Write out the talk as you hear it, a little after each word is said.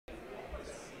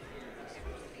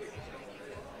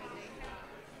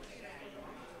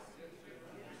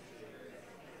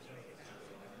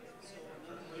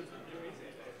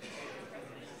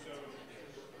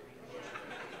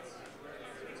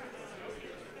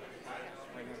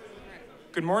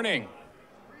Good morning.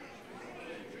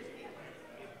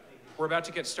 We're about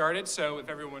to get started, so if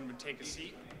everyone would take a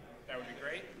seat, that would be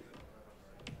great.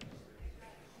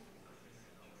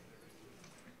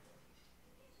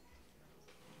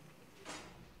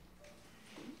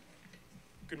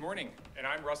 Good morning, and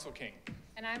I'm Russell King.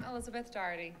 And I'm Elizabeth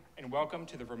Doherty. And welcome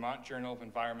to the Vermont Journal of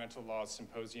Environmental Law's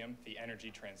Symposium, The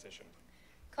Energy Transition.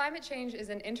 Climate change is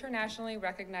an internationally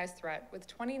recognized threat, with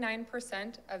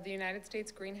 29% of the United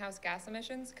States greenhouse gas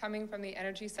emissions coming from the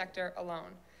energy sector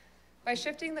alone. By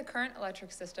shifting the current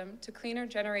electric system to cleaner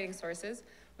generating sources,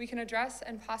 we can address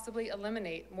and possibly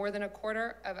eliminate more than a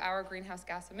quarter of our greenhouse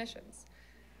gas emissions.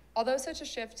 Although such a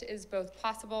shift is both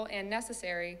possible and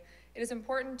necessary, it is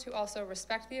important to also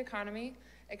respect the economy,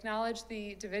 acknowledge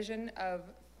the division of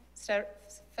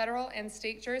federal and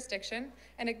state jurisdiction,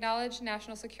 and acknowledge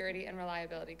national security and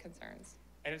reliability concerns.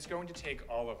 And it's going to take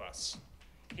all of us.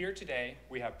 Here today,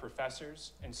 we have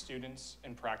professors and students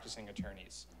and practicing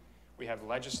attorneys. We have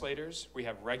legislators, we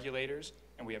have regulators,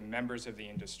 and we have members of the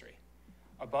industry.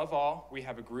 Above all, we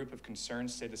have a group of concerned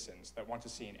citizens that want to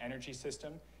see an energy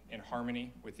system in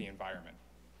harmony with the environment.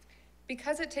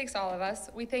 Because it takes all of us,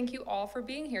 we thank you all for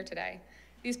being here today.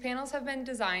 These panels have been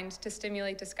designed to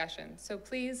stimulate discussion, so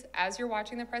please, as you're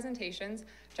watching the presentations,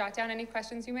 jot down any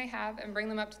questions you may have and bring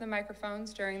them up to the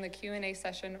microphones during the Q&A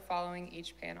session following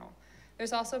each panel.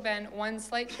 There's also been one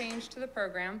slight change to the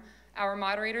program. Our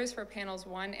moderators for panels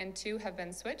 1 and 2 have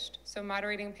been switched, so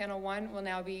moderating panel 1 will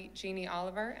now be Jeannie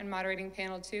Oliver, and moderating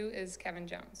panel 2 is Kevin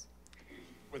Jones.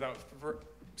 Without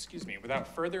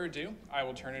further ado, I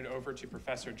will turn it over to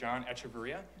Professor John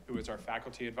Echeverria, who is our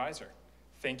faculty advisor.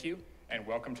 Thank you, and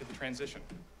welcome to the transition.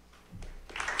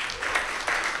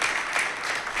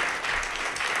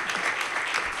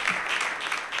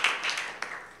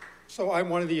 So I'm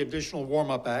one of the additional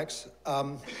warm-up acts.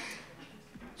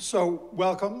 So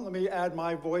welcome. Let me add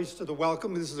my voice to the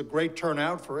welcome. This is a great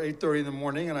turnout for 8:30 in the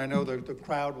morning, and I know that the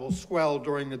crowd will swell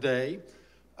during the day.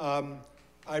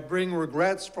 I bring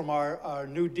regrets from our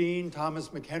new dean, Thomas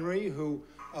McHenry, who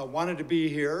wanted to be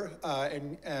here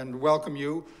and welcome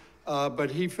you,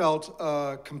 but he felt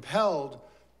compelled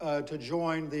to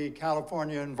join the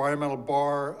California Environmental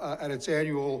Bar at its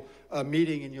annual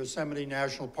meeting in Yosemite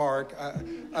National Park.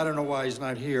 I don't know why he's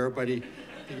not here, but he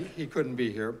couldn't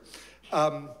be here.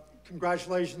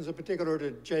 Congratulations in particular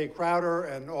to Jay Crowder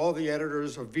and all the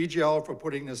editors of VJEL for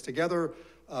putting this together,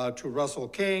 to Russell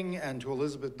King and to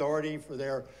Elizabeth Doherty for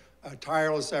their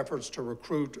tireless efforts to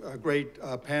recruit a great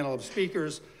panel of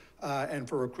speakers and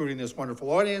for recruiting this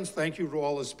wonderful audience. Thank you to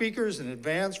all the speakers in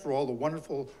advance for all the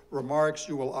wonderful remarks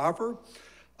you will offer.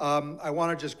 I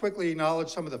want to just quickly acknowledge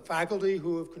some of the faculty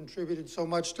who have contributed so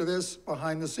much to this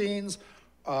behind the scenes.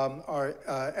 Our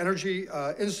Energy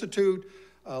Institute,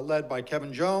 led by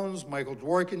Kevin Jones, Michael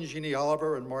Dworkin, Jeannie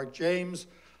Oliver, and Mark James.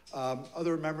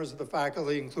 Other members of the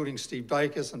faculty, including Steve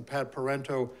Dykes and Pat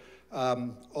Parento,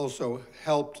 also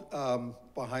helped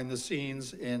behind the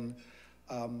scenes in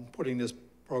putting this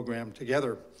program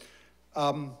together.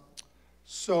 I'm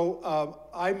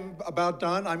about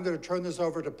done. I'm going to turn this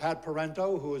over to Pat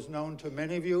Parento, who is known to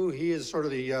many of you. He is sort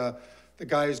of the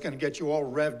guy who's going to get you all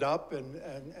revved up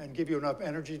and give you enough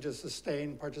energy to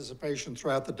sustain participation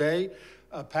throughout the day.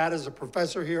 Pat is a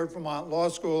professor here at Vermont Law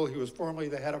School. He was formerly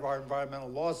the head of our Environmental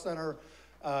Law Center.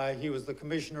 He was the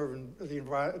commissioner of the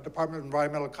Department of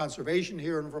Environmental Conservation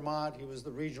here in Vermont. He was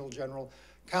the regional general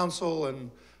counsel,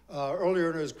 and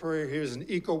earlier in his career, he was an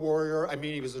eco-warrior. I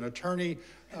mean, he was an attorney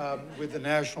with the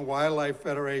National Wildlife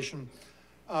Federation.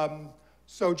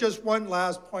 So just one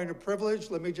last point of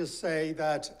privilege. Let me just say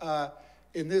that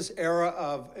in this era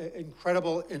of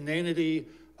incredible inanity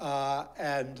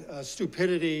and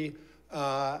stupidity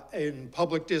in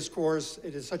public discourse,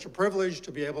 it is such a privilege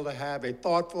to be able to have a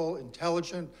thoughtful,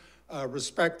 intelligent,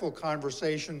 respectful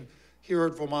conversation here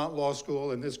at Vermont Law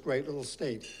School in this great little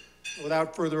state.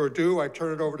 Without further ado, I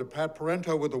turn it over to Pat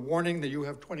Parento with a warning that you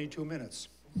have 22 minutes.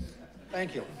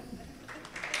 Thank you.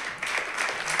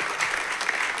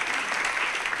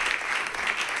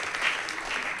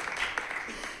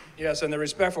 Yes, and the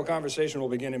respectful conversation will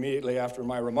begin immediately after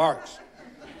my remarks.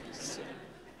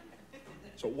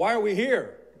 So why are we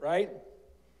here, right?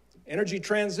 Energy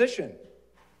transition.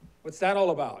 What's that all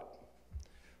about?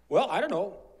 Well, I don't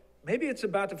know. Maybe it's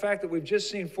about the fact that we've just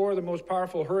seen 4 of the most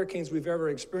powerful hurricanes we've ever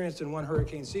experienced in one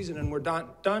hurricane season, and we're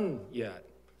not done yet.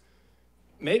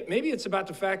 Maybe it's about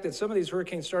the fact that some of these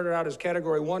hurricanes started out as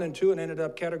Category 1 and 2 and ended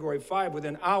up Category 5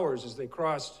 within hours as they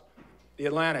crossed the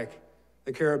Atlantic,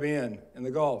 the Caribbean, and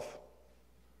the Gulf.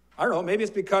 I don't know, maybe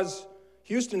it's because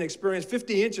Houston experienced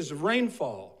 50 inches of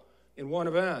rainfall in one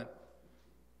event.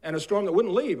 and a storm that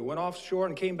wouldn't leave. It went offshore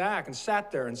and came back and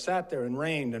sat there and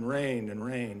rained and rained and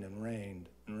rained and rained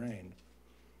and rained.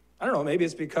 I don't know, maybe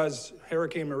it's because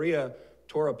Hurricane Maria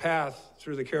tore a path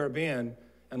through the Caribbean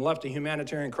and left a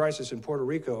humanitarian crisis in Puerto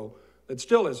Rico that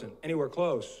still isn't anywhere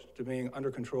close to being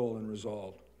under control and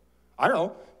resolved. I don't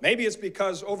know, maybe it's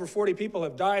because over 40 people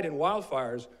have died in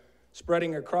wildfires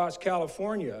spreading across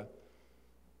California,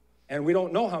 and we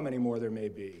don't know how many more there may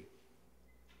be.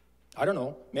 I don't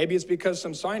know, maybe it's because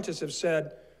some scientists have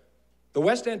said the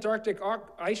West Antarctic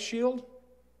ice shield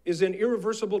is in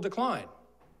irreversible decline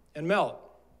and melt.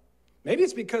 Maybe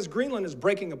it's because Greenland is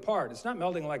breaking apart. It's not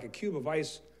melting like a cube of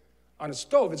ice on a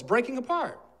stove. It's breaking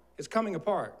apart. It's coming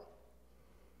apart.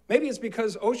 Maybe it's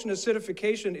because ocean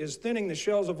acidification is thinning the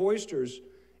shells of oysters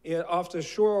off the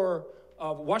shore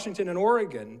of Washington and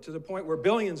Oregon to the point where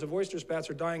billions of oyster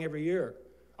spats are dying every year.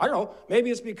 I don't know.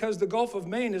 Maybe it's because the Gulf of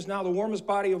Maine is now the warmest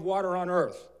body of water on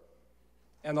Earth,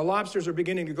 and the lobsters are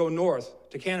beginning to go north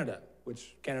to Canada,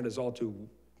 which Canada is all too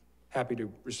happy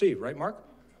to receive, right, Mark?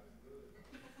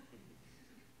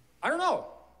 I don't know.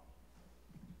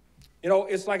 You know,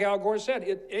 it's like Al Gore said,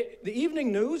 the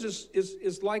evening news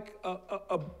is like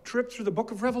a trip through the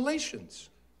book of Revelations.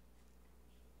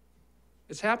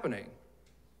 It's happening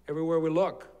everywhere we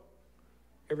look,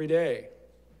 every day.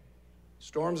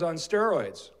 Storms on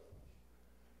steroids.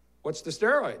 What's the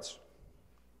steroids?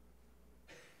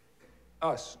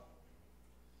 Us.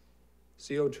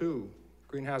 CO2,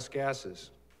 greenhouse gases.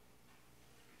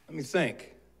 Let me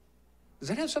think. Does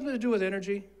that have something to do with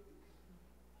energy?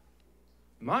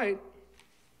 It might.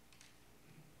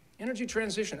 Energy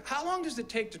transition. How long does it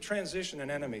take to transition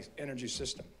an energy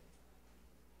system?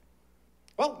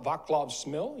 Well, Vaclav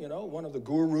Smil, you know, one of the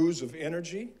gurus of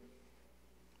energy,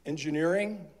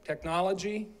 engineering,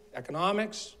 technology,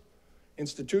 economics,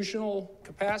 institutional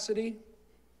capacity,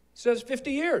 says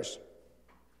 50 years.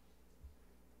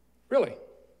 Really?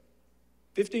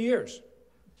 50 years.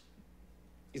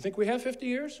 You think we have 50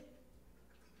 years?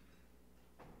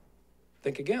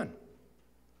 Think again.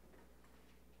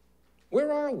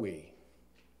 Where are we?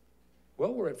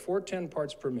 Well, we're at 410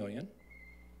 parts per million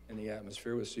in the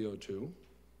atmosphere with CO2,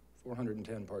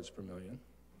 410 parts per million.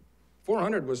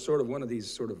 400 was sort of one of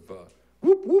these sort of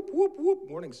whoop, whoop, whoop, whoop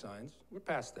warning signs. We're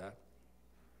past that.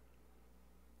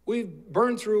 We've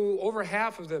burned through over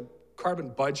half of the carbon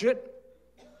budget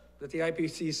that the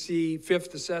IPCC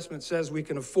fifth assessment says we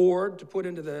can afford to put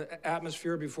into the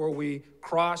atmosphere before we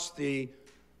cross the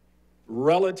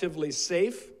relatively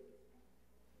safe,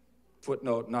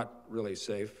 footnote, not really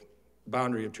safe,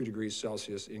 boundary of 2 degrees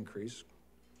Celsius increase.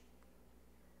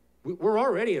 We're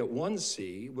already at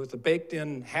 1C with a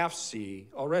baked-in half C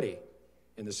already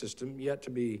in the system, yet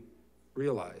to be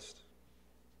realized.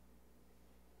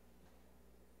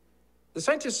 The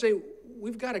scientists say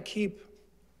we've got to keep,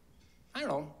 I don't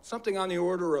know, something on the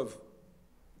order of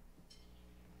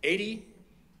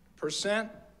 80%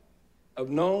 of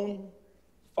known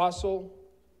fossil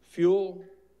fuel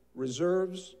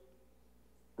reserves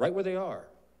right where they are,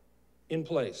 in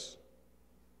place,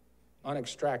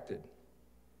 unextracted,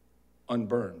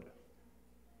 unburned.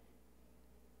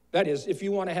 That is, if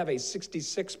you want to have a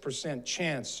 66%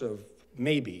 chance of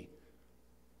maybe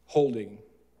holding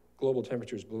global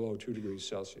temperatures below 2 degrees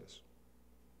Celsius.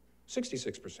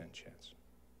 66% chance.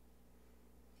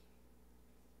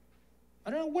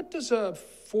 I don't know, what does a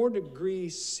 4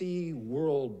 C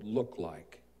world look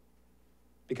like?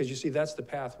 Because you see, that's the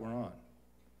path we're on.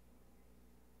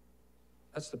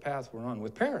 That's the path we're on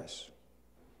with Paris.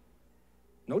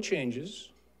 No changes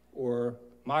or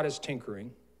modest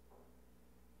tinkering.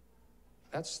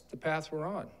 That's the path we're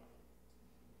on.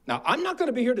 Now, I'm not going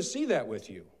to be here to see that with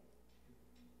you.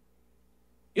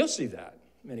 You'll see that,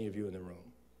 many of you in the room.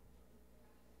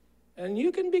 And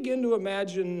you can begin to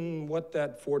imagine what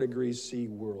that 4 C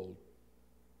world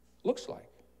looks like.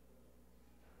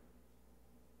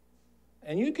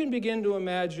 And you can begin to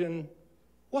imagine,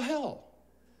 well, hell,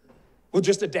 we'll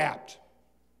just adapt.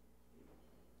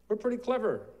 We're pretty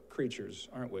clever creatures,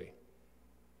 aren't we?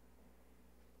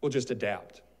 We'll just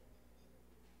adapt.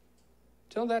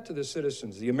 Tell that to the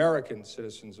citizens, the American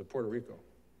citizens of Puerto Rico,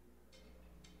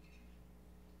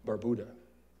 Barbuda,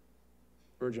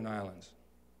 Virgin Islands,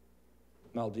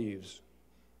 Maldives,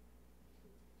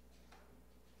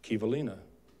 Kivalina,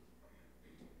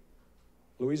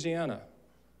 Louisiana,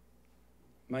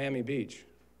 Miami Beach,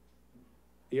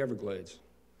 the Everglades.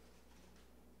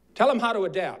 Tell them how to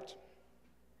adapt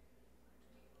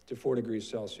to 4 degrees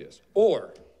Celsius.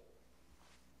 Or,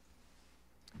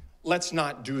 let's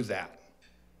not do that.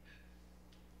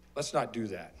 Let's not do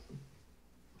that.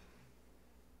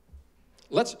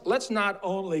 Let's not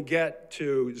only get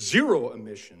to zero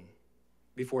emission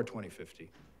before 2050.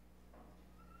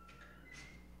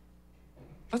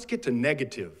 Let's get to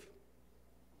negative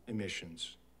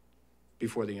emissions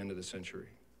before the end of the century.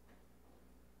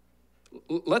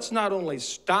 Let's not only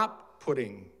stop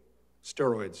putting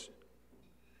steroids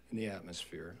in the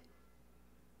atmosphere,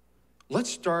 let's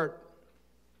start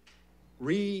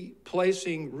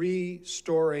replacing,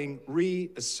 restoring,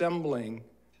 reassembling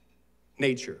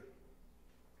nature,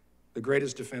 the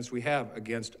greatest defense we have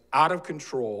against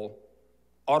out-of-control,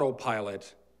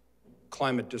 autopilot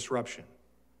climate disruption.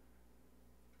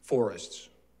 Forests,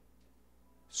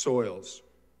 soils,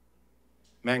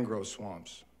 mangrove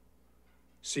swamps,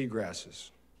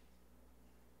 seagrasses,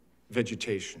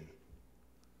 vegetation,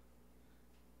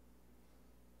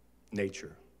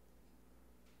 nature.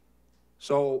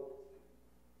 So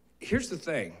here's the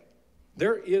thing.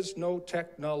 There is no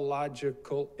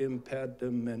technological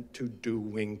impediment to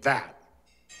doing that.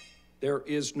 There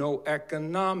is no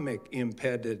economic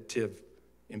impediment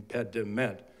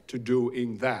to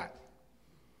doing that.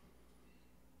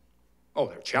 Oh,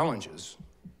 there are challenges,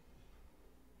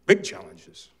 big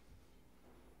challenges,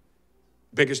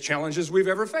 biggest challenges we've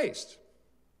ever faced.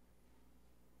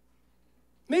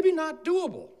 Maybe not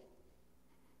doable,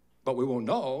 but we won't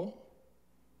know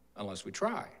unless we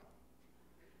try.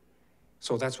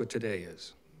 So that's what today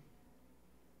is.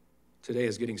 Today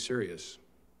is getting serious.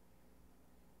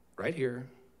 Right here,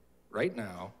 right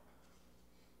now,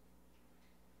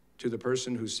 to the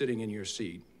person who's sitting in your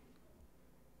seat.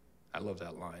 I love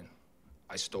that line.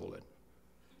 I stole it.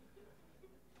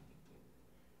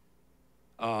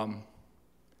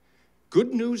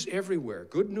 Good news everywhere.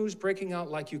 Good news breaking out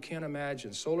like you can't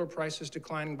imagine. Solar prices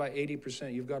declining by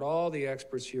 80%. You've got all the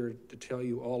experts here to tell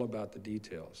you all about the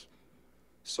details.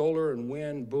 Solar and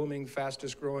wind booming,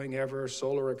 fastest growing ever.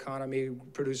 Solar economy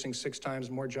producing 6 times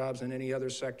more jobs than any other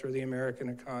sector of the American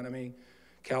economy.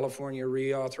 California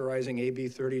reauthorizing AB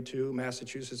 32.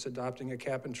 Massachusetts adopting a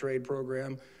cap and trade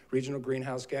program. Regional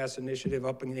greenhouse gas initiative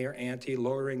upping their ante,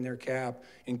 lowering their cap,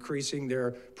 increasing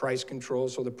their price control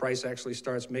so the price actually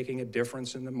starts making a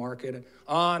difference in the market.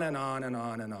 On and on and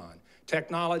on and on.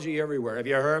 Technology everywhere. Have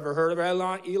you ever heard of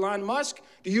Elon Musk?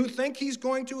 Do you think he's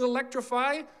going to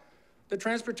electrify the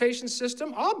transportation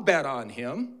system? I'll bet on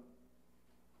him.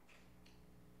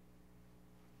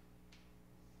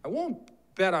 I won't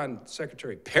bet on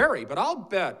Secretary Perry, but I'll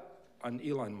bet on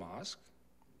Elon Musk.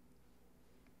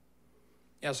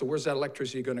 Yeah, so where's that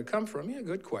electricity going to come from? Yeah,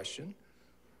 good question.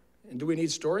 And do we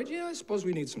need storage? Yeah, I suppose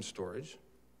we need some storage.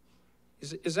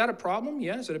 Is that a problem?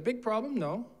 Yeah. Is it a big problem?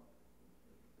 No.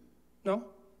 No.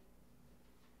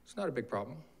 It's not a big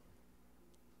problem.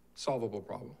 Solvable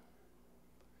problem.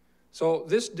 So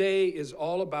this day is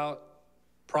all about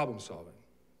problem solving,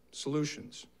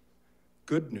 solutions,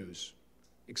 good news,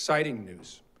 exciting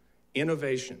news,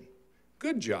 innovation,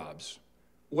 good jobs,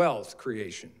 wealth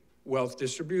creation, wealth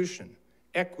distribution,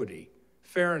 equity,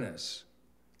 fairness,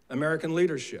 American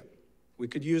leadership. We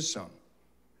could use some.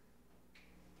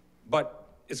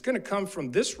 But it's going to come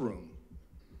from this room.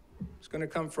 It's going to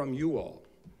come from you all.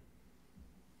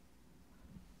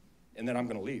 And then I'm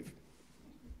going to leave.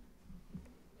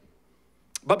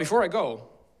 But before I go,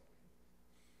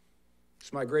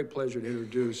 it's my great pleasure to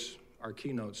introduce our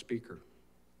keynote speaker.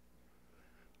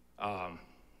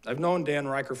 I've known Dan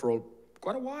Reicher for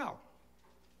quite a while.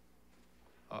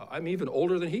 I'm even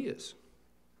older than he is.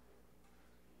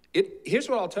 Here's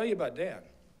what I'll tell you about Dan.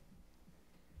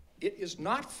 It is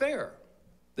not fair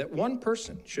that one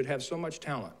person should have so much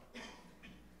talent,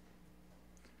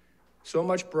 so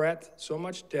much breadth, so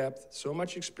much depth, so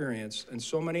much experience in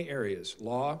so many areas: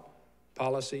 law,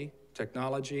 policy,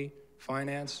 technology,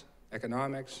 finance,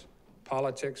 economics,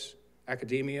 politics,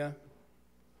 academia.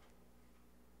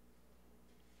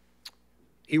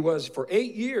 He was, for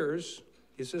 8 years,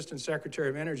 the Assistant Secretary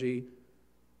of Energy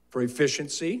for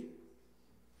efficiency.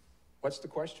 What's the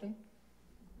question?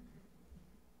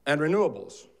 And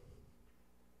renewables.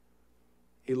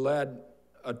 He led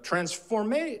a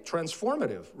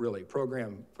transformative, really,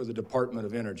 program for the Department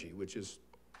of Energy, which is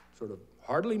sort of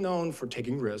hardly known for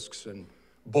taking risks and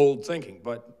bold thinking,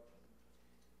 but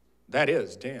that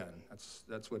is Dan.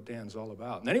 That's what Dan's all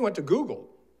about. And then he went to Google,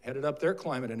 headed up their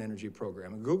climate and energy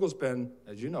program. And Google's been,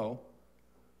 as you know,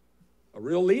 a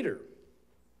real leader,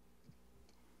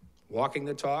 walking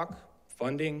the talk,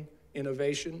 funding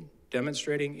innovation,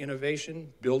 demonstrating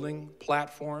innovation, building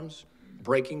platforms,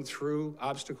 breaking through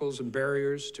obstacles and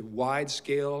barriers to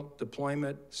wide-scale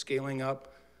deployment, scaling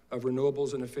up of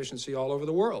renewables and efficiency all over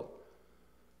the world.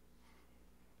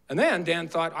 And then Dan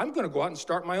thought, I'm going to go out and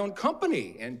start my own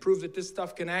company and prove that this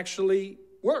stuff can actually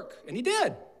work, and he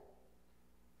did.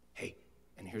 Hey,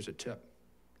 and here's a tip.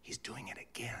 He's doing it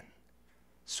again.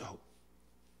 So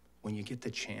when you get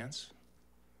the chance,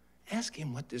 ask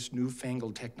him what this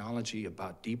newfangled technology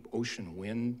about deep ocean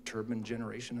wind turbine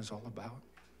generation is all about.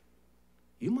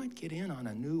 You might get in on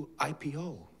a new IPO.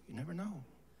 You never know.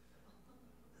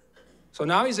 So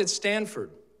now he's at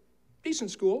Stanford.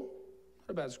 Decent school, not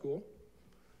a bad school,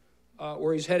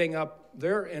 where he's heading up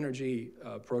their energy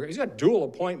program. He's got dual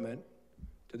appointment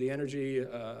to the energy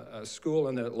school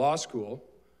and the law school.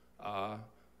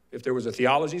 If there was a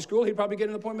theology school, he'd probably get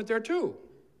an appointment there too.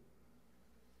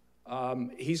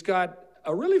 He's got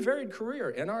a really varied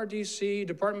career, NRDC,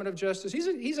 Department of Justice.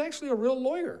 He's actually a real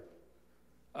lawyer,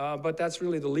 but that's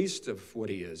really the least of what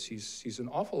he is. He's an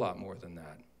awful lot more than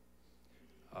that.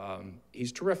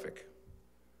 He's terrific.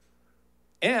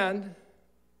 And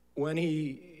when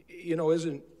he,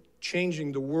 isn't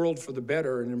changing the world for the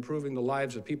better and improving the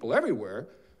lives of people everywhere,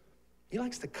 he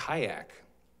likes to kayak.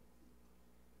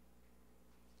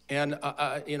 And,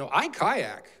 I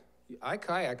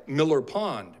kayak Miller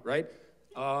Pond, right?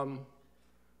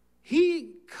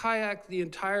 He kayaked the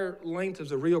entire length of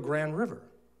the Rio Grande River.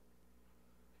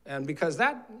 And because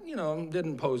that,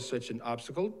 didn't pose such an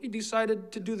obstacle, he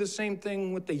decided to do the same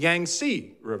thing with the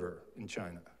Yangtze River in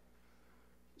China.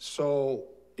 So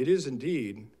it is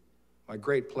indeed my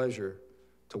great pleasure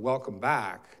to welcome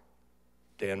back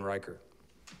Dan Reicher.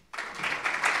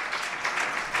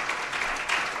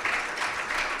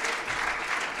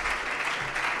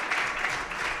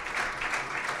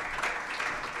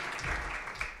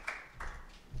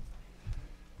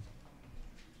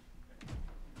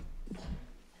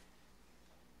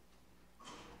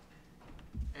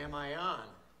 Am I on?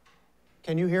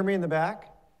 Can you hear me in the back?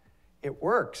 It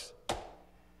works.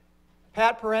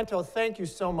 Pat Parento, thank you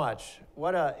so much.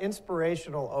 What an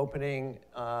inspirational opening.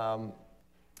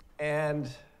 And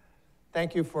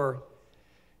thank you for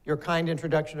your kind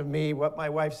introduction of me. What my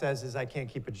wife says is I can't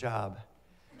keep a job.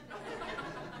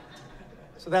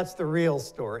 So that's the real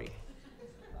story.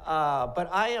 But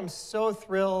I am so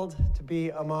thrilled to be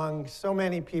among so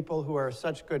many people who are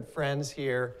such good friends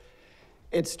here.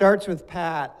 It starts with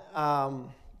Pat,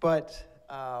 but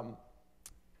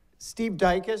Steve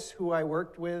Dicus, who I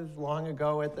worked with long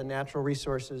ago at the Natural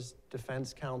Resources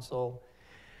Defense Council,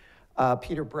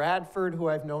 Peter Bradford, who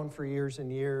I've known for years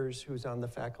and years, who's on the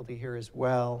faculty here as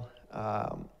well,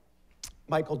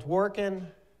 Michael Dworkin.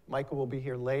 Michael will be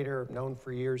here later, known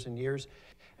for years and years.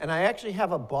 And I actually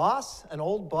have a boss, an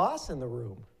old boss in the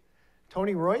room,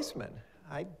 Tony Roisman.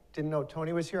 I didn't know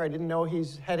Tony was here. I didn't know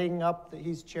he's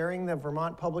chairing the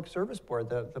Vermont Public Service Board,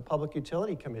 the Public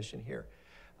Utility Commission here.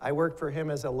 I worked for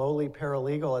him as a lowly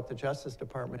paralegal at the Justice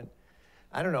Department,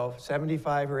 I don't know,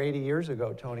 75 or 80 years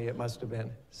ago, Tony, it must have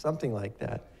been, something like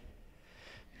that.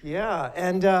 Yeah,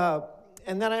 and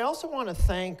then I also want to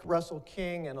thank Russell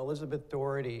King and Elizabeth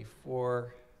Doherty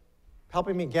for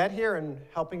helping me get here and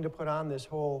helping to put on this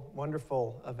whole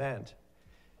wonderful event.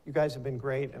 You guys have been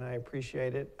great, and I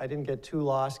appreciate it. I didn't get too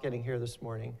lost getting here this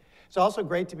morning. It's also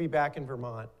great to be back in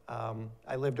Vermont.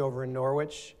 I lived over in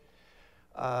Norwich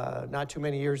not too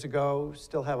many years ago,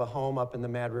 still have a home up in the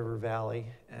Mad River Valley,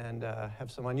 and have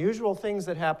some unusual things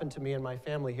that happened to me and my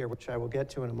family here, which I will get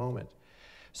to in a moment.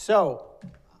 So,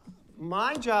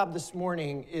 my job this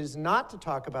morning is not to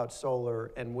talk about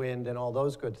solar and wind and all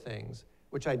those good things,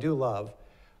 which I do love,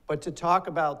 but to talk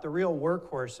about the real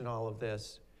workhorse in all of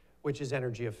this, which is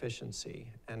energy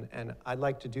efficiency. And I'd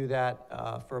like to do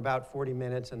that for about 40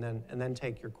 minutes and then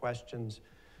take your questions.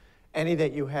 Any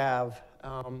that you have,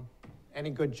 any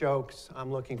good jokes,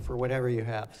 I'm looking for whatever you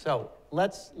have. So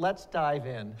let's dive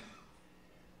in.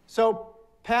 So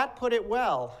Pat put it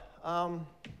well.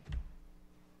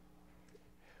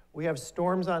 We have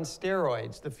storms on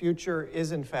steroids. The future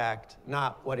is, in fact,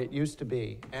 not what it used to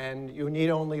be. And you need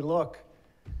only look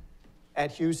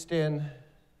at Houston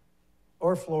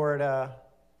or Florida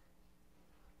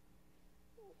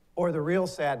or the real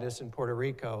sadness in Puerto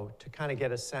Rico to kind of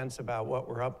get a sense about what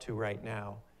we're up to right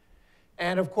now.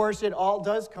 And of course, it all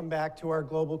does come back to our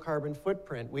global carbon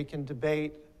footprint. We can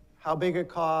debate how big a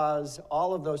cause,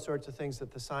 all of those sorts of things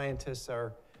that the scientists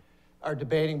are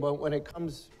debating, but when it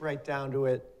comes right down to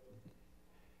it,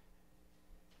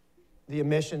 the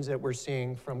emissions that we're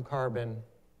seeing from carbon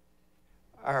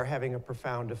are having a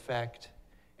profound effect.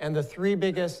 And the three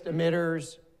biggest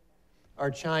emitters are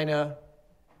China,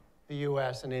 the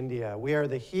US, and India. We are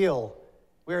the heel.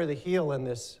 We are the heel in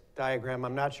this diagram.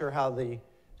 I'm not sure how they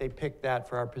picked that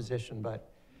for our position,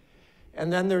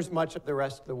 and then there's much of the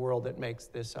rest of the world that makes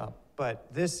this up.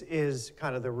 But this is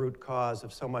kind of the root cause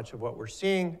of so much of what we're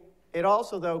seeing. It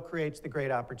also, though, creates the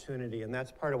great opportunity, and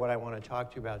that's part of what I want to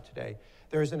talk to you about today.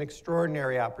 There's an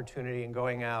extraordinary opportunity in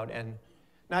going out and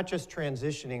not just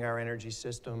transitioning our energy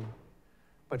system,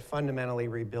 but fundamentally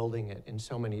rebuilding it in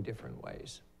so many different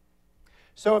ways.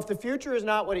 So if the future is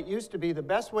not what it used to be, the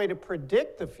best way to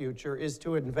predict the future is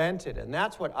to invent it, and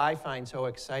that's what I find so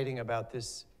exciting about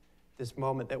this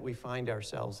moment that we find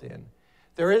ourselves in.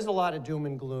 There is a lot of doom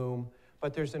and gloom,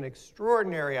 but there's an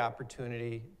extraordinary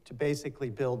opportunity to basically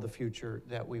build the future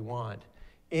that we want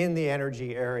in the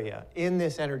energy area, in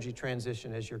this energy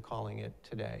transition, as you're calling it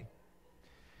today.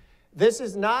 This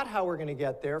is not how we're going to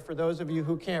get there. For those of you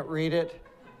who can't read it,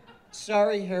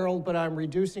 sorry, Harold, but I'm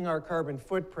reducing our carbon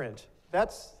footprint.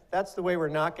 That's the way we're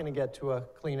not going to get to a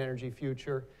clean energy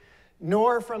future.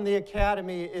 Nor from the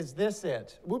Academy is this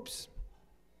it. Whoops.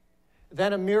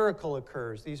 Then a miracle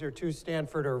occurs. These are two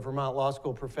Stanford or Vermont Law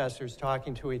School professors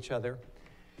talking to each other.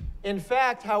 In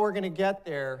fact, how we're going to get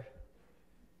there,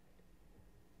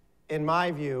 in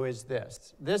my view, is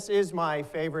this. This is my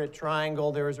favorite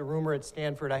triangle. There is a rumor at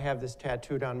Stanford I have this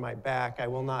tattooed on my back. I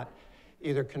will not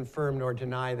either confirm nor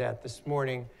deny that this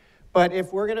morning. But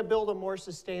if we're going to build a more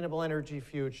sustainable energy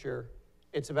future,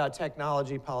 it's about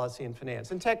technology, policy, and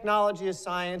finance. And technology is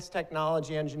science,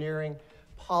 technology, engineering.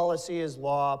 Policy is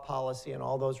law, policy, and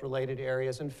all those related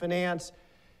areas. And finance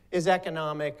is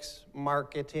economics,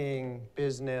 marketing,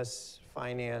 business,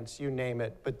 finance, you name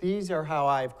it. But these are how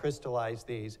I've crystallized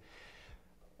these.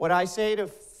 What I say to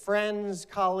friends,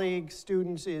 colleagues,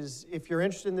 students is, if you're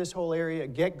interested in this whole area,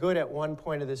 get good at one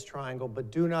point of this triangle, but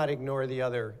do not ignore the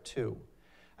other two.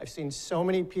 I've seen so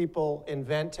many people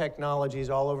invent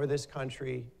technologies all over this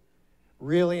country,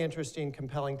 really interesting,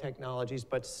 compelling technologies,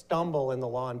 but stumble in the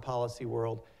law and policy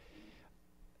world,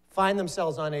 find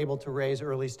themselves unable to raise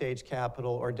early stage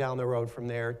capital or down the road from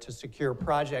there to secure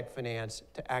project finance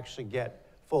to actually get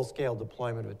full-scale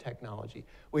deployment of a technology.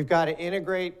 We've got to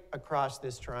integrate across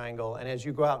this triangle, and as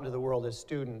you go out into the world as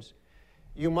students,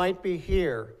 you might be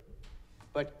here,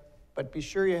 but be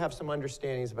sure you have some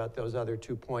understandings about those other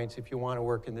 2 points if you want to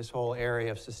work in this whole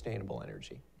area of sustainable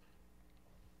energy.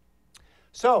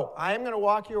 So I am going to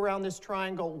walk you around this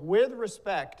triangle with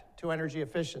respect to energy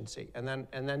efficiency, and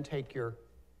then take your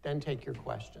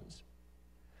questions.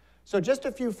 So just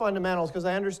a few fundamentals, because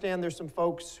I understand there's some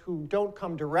folks who don't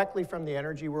come directly from the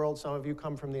energy world. Some of you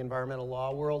come from the environmental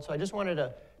law world. So I just wanted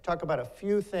to talk about a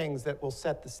few things that will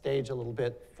set the stage a little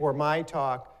bit for my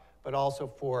talk, but also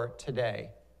for today.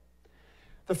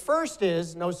 The first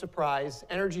is, no surprise,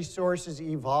 energy sources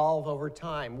evolve over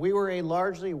time. We were a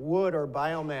largely wood or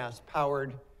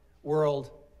biomass-powered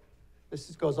world.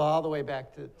 This goes all the way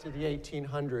back to the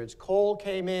 1800s. Coal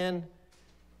came in,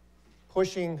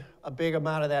 pushing a big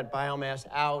amount of that biomass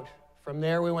out. From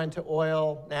there, we went to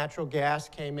oil. Natural gas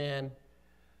came in.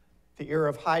 The era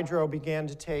of hydro began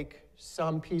to take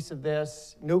some piece of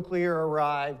this. Nuclear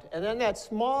arrived. And then that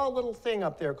small little thing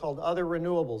up there called other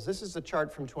renewables. This is a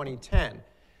chart from 2010.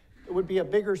 It would be a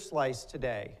bigger slice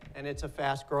today, and it's a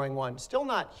fast-growing one. Still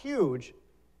not huge,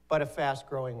 but a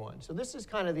fast-growing one. So this is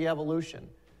kind of the evolution.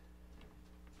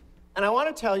 And I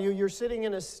want to tell you, you're sitting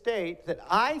in a state that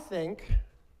I think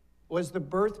was the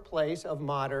birthplace of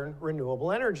modern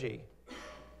renewable energy.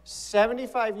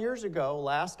 75 years ago,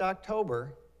 last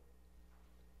October,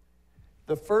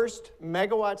 the first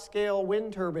megawatt-scale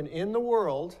wind turbine in the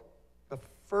world, the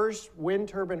first wind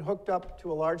turbine hooked up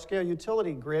to a large-scale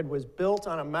utility grid, was built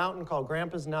on a mountain called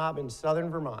Grandpa's Knob in southern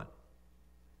Vermont.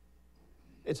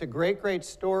 It's a great, great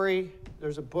story.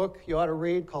 There's a book you ought to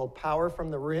read called Power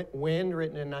from the Wind,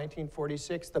 written in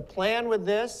 1946. The plan with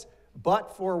this,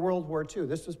 but for World War II,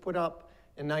 this was put up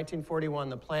in 1941.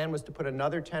 The plan was to put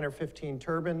another 10 or 15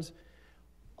 turbines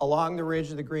along the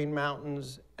ridge of the Green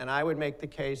Mountains, and I would make the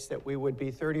case that we would be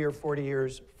 30 or 40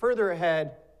 years further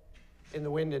ahead in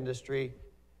the wind industry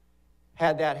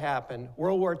had that happen.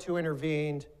 World War II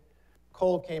intervened.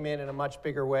 Coal came in a much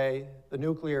bigger way. The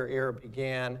nuclear era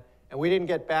began, and we didn't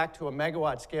get back to a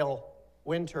megawatt-scale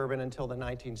wind turbine until the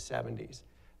 1970s.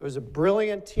 It was a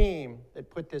brilliant team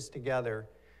that put this together,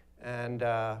 and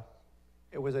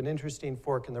it was an interesting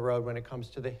fork in the road when it comes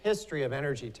to the history of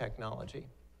energy technology.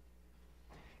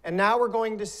 And now we're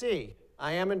going to see.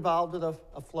 I am involved with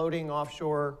a floating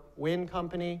offshore wind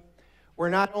company. We're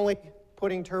not only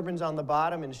putting turbines on the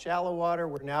bottom in shallow water,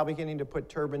 we're now beginning to put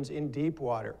turbines in deep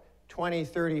water, 20,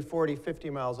 30, 40, 50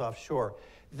 miles offshore.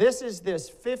 This is this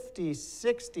 50,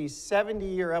 60,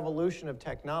 70-year evolution of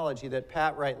technology that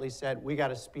Pat rightly said we got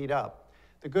to speed up.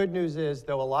 The good news is,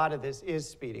 though, a lot of this is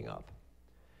speeding up.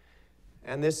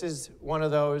 And this is one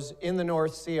of those in the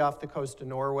North Sea off the coast of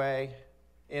Norway,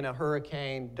 in a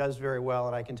hurricane, does very well,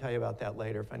 and I can tell you about that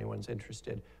later if anyone's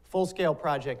interested. Full-scale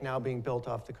project now being built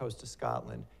off the coast of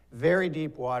Scotland. Very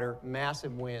deep water,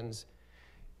 massive winds.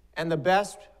 And the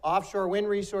best offshore wind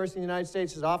resource in the United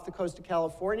States is off the coast of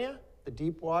California, the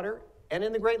deep water, and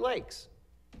in the Great Lakes.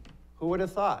 Who would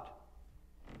have thought?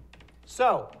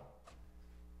 So,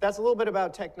 that's a little bit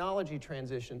about technology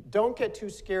transition. Don't get too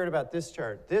scared about this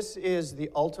chart. This is the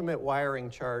ultimate wiring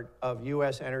chart of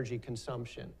US energy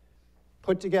consumption.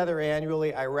 Put together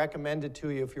annually. I recommend it to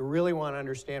you if you really want to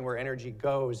understand where energy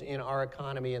goes in our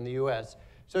economy in the US.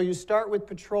 So you start with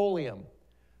petroleum.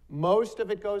 Most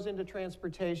of it goes into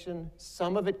transportation.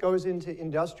 Some of it goes into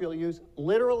industrial use.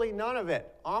 Literally none of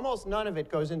it, almost none of it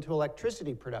goes into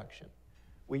electricity production.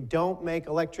 We don't make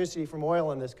electricity from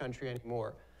oil in this country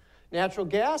anymore. Natural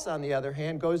gas, on the other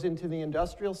hand, goes into the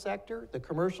industrial sector, the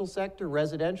commercial sector,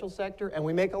 residential sector, and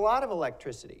we make a lot of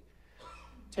electricity.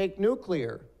 Take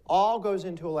nuclear, all goes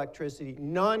into electricity,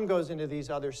 none goes into these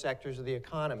other sectors of the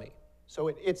economy. So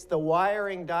it's the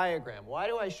wiring diagram. Why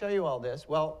do I show you all this?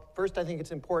 Well, first I think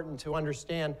it's important to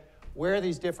understand where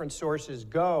these different sources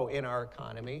go in our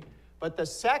economy. But the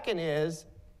second is,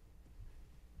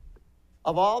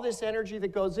 of all this energy that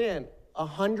goes in,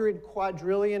 100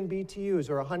 quadrillion BTUs,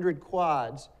 or 100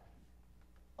 quads,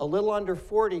 a little under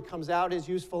 40 comes out as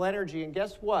useful energy, and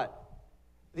guess what?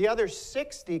 The other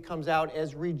 60 comes out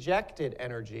as rejected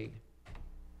energy,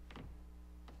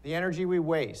 the energy we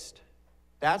waste.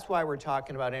 That's why we're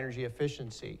talking about energy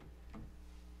efficiency.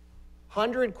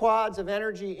 100 quads of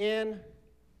energy in,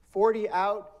 40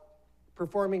 out,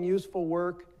 performing useful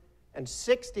work, and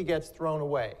 60 gets thrown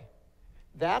away.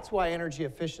 That's why energy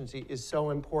efficiency is so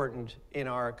important in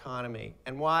our economy,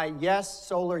 and why, yes,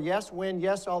 solar, yes, wind,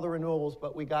 yes, all the renewables,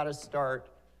 but we got to start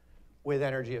with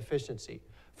energy efficiency.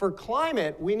 For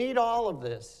climate, we need all of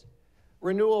this.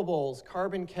 Renewables,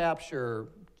 carbon capture,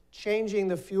 changing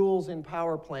the fuels in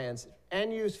power plants,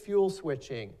 end-use fuel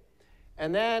switching,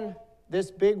 and then this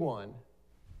big one,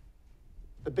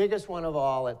 the biggest one of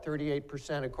all at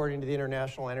 38% according to the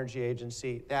International Energy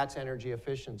Agency, that's energy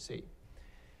efficiency.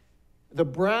 The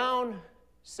brown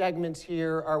segments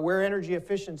here are where energy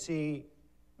efficiency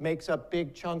makes up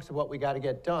big chunks of what we got to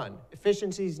get done.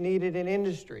 Efficiency is needed in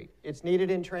industry, it's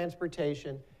needed in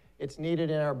transportation, it's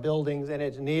needed in our buildings, and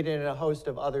it's needed in a host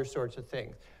of other sorts of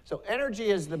things. So energy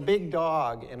is the big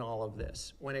dog in all of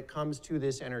this when it comes to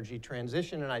this energy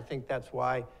transition, and I think that's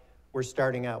why we're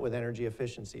starting out with energy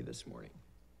efficiency this morning.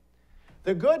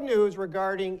 The good news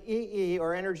regarding EE,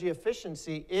 or energy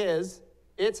efficiency, is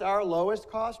it's our lowest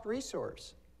cost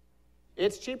resource.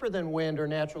 It's cheaper than wind or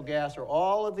natural gas or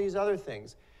all of these other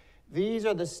things. These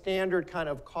are the standard kind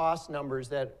of cost numbers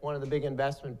that one of the big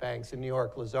investment banks in New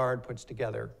York, Lazard, puts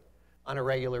together on a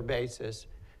regular basis.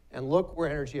 And look where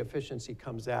energy efficiency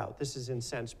comes out. This is in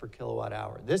cents per kilowatt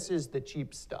hour. This is the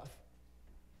cheap stuff.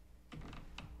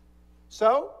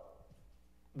 So,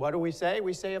 what do we say?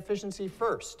 We say efficiency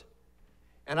first.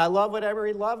 And I love what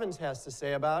Emory Lovins has to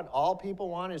say about all people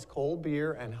want is cold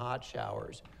beer and hot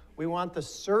showers. We want the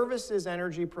services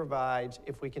energy provides.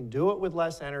 If we can do it with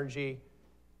less energy,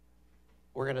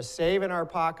 we're going to save in our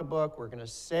pocketbook, we're going to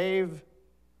save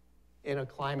in a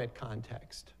climate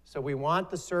context. So we want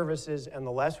the services, and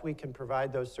the less we can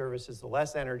provide those services, the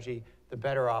less energy, the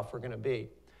better off we're going to be.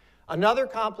 Another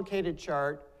complicated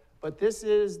chart, but this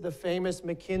is the famous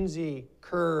McKinsey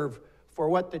curve for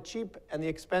what the cheap and the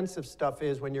expensive stuff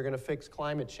is when you're going to fix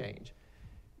climate change.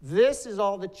 This is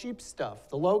all the cheap stuff,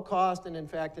 the low cost and, in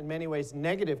fact, in many ways,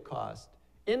 negative cost.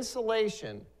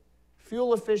 Insulation,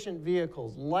 fuel-efficient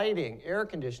vehicles, lighting, air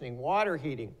conditioning, water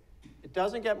heating. It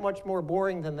doesn't get much more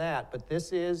boring than that, but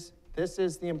this is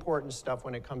the important stuff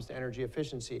when it comes to energy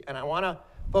efficiency. And I want to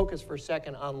focus for a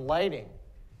second on lighting.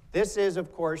 This is,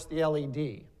 of course, the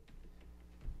LED.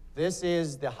 This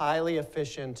is the highly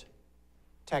efficient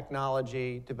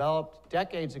technology developed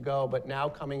decades ago, but now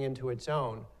coming into its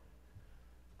own.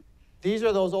 These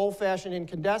are those old-fashioned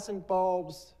incandescent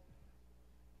bulbs.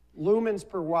 Lumens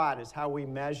per watt is how we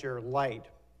measure light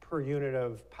per unit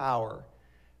of power.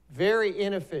 Very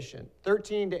inefficient,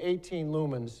 13 to 18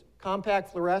 lumens.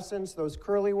 Compact fluorescents, those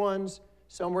curly ones,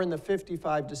 somewhere in the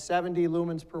 55 to 70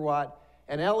 lumens per watt.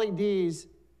 And LEDs,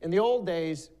 in the old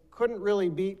days, couldn't really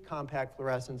beat compact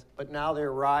fluorescents, but now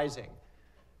they're rising.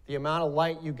 The amount of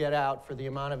light you get out for the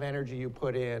amount of energy you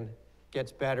put in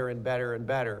gets better and better and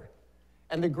better.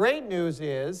 And the great news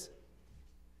is,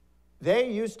 they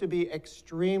used to be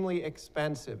extremely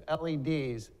expensive,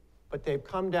 LEDs, but they've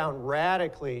come down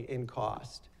radically in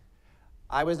cost.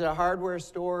 I was at a hardware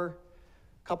store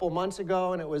a couple months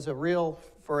ago, and it was a real,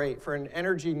 for an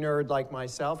energy nerd like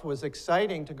myself, it was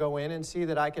exciting to go in and see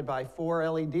that I could buy 4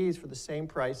 LEDs for the same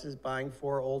price as buying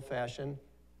 4 old-fashioned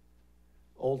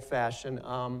old-fashioned.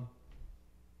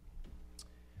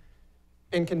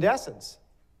 Incandescents,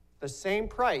 the same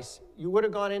price. You would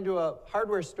have gone into a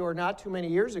hardware store not too many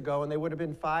years ago, and they would have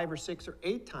been 5 or 6 or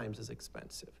 8 times as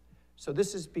expensive. So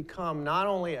this has become not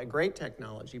only a great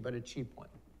technology, but a cheap one.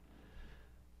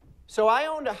 So I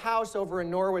owned a house over in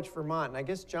Norwich, Vermont, and I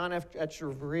guess John F.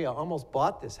 Echeverria almost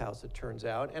bought this house, it turns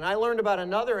out. And I learned about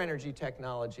another energy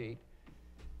technology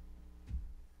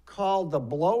called the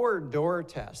blower door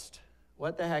test.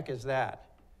 What the heck is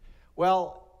that?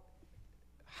 Well,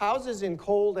 houses in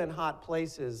cold and hot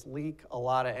places leak a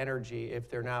lot of energy if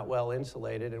they're not well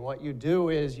insulated. And what you do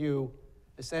is you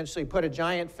essentially put a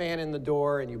giant fan in the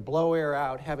door and you blow air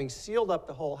out, having sealed up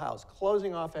the whole house,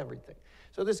 closing off everything.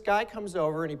 So this guy comes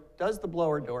over and he does the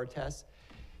blower door test.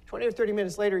 20 or 30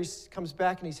 minutes later, he comes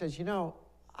back and he says, you know,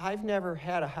 I've never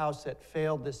had a house that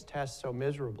failed this test so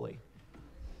miserably.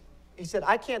 He said,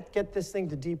 I can't get this thing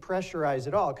to depressurize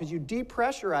at all, because you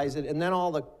depressurize it and then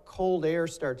all the cold air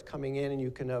starts coming in and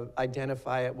you can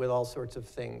identify it with all sorts of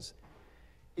things.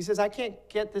 He says, I can't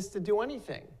get this to do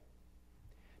anything.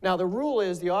 Now, the rule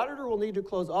is the auditor will need to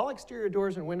close all exterior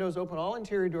doors and windows, open all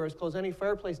interior doors, close any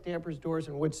fireplace dampers, doors,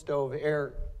 and wood stove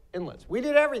air inlets. We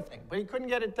did everything, but he couldn't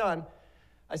get it done.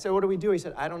 I said, what do we do? He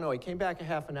said, I don't know. He came back a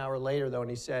half an hour later, though, and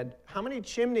he said, how many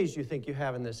chimneys do you think you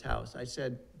have in this house? I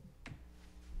said,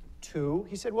 2.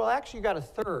 He said, well, actually, you got a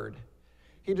third.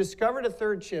 He discovered a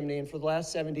third chimney, and for the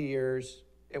last 70 years,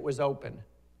 it was open,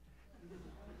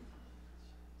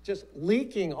 just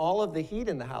leaking all of the heat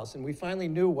in the house. And we finally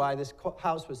knew why this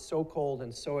house was so cold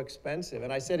and so expensive.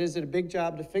 And I said, is it a big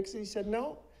job to fix it? He said,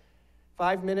 no.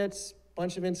 5 minutes,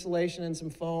 bunch of insulation and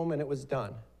some foam, and it was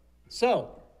done.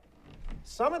 So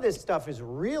some of this stuff is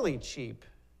really cheap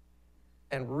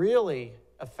and really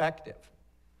effective.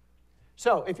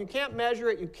 So if you can't measure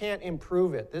it, you can't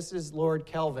improve it. This is Lord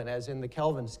Kelvin, as in the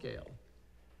Kelvin scale.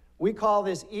 We call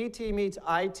this ET meets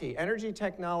IT, energy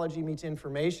technology meets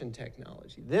information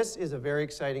technology. This is a very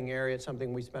exciting area. It's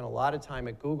something we spent a lot of time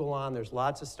at Google on. There's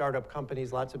lots of startup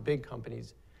companies, lots of big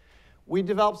companies. We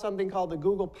developed something called the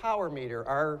Google Power Meter.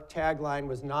 Our tagline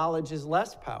was knowledge is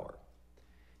less power.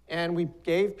 And we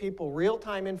gave people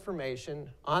real-time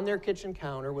information on their kitchen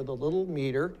counter with a little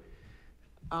meter,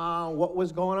 what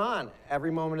was going on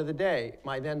every moment of the day.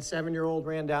 My then 7-year-old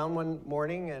ran down one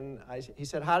morning and he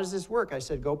said, how does this work? I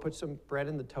said, go put some bread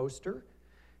in the toaster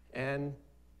and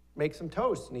make some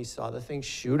toast. And he saw the thing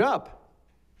shoot up.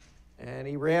 And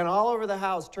he ran all over the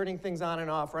house, turning things on and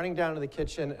off, running down to the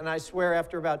kitchen. And I swear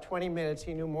after about 20 minutes,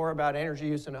 he knew more about energy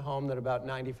use in a home than about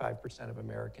 95% of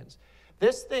Americans.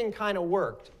 This thing kind of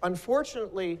worked.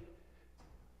 Unfortunately,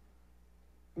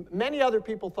 many other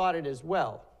people thought it as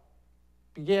well.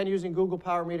 Began using Google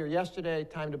Power Meter yesterday,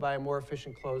 time to buy a more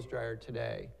efficient clothes dryer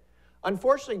today.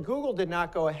 Unfortunately, Google did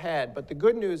not go ahead, but the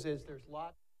good news is there's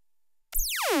lots.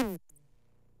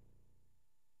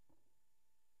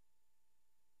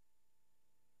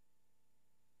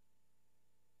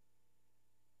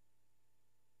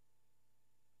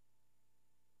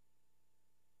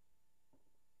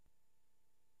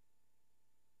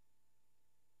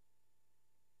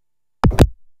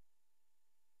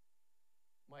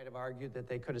 Might have argued that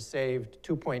they could have saved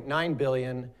 $2.9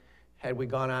 billion had we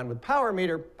gone on with Power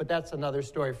Meter, but that's another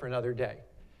story for another day.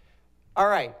 All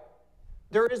right,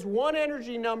 there is one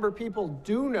energy number people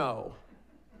do know,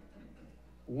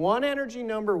 one energy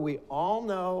number we all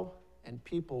know and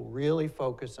people really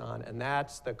focus on, and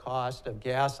that's the cost of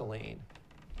gasoline.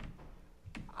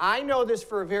 I know this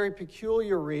for a very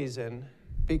peculiar reason,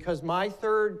 because my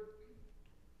third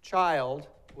child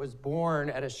was born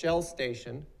at a Shell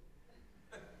station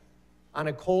on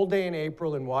a cold day in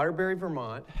April in Waterbury,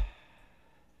 Vermont.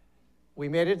 We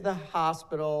made it to the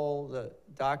hospital. The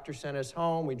doctor sent us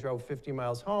home. We drove 50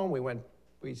 miles home.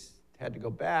 We had to go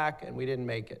back, and we didn't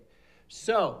make it.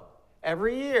 So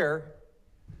every year,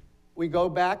 we go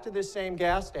back to this same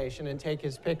gas station and take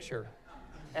his picture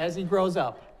as he grows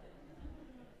up.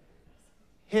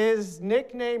 His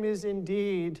nickname is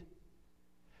indeed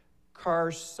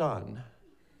Carson.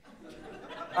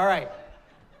 All right,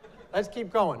 let's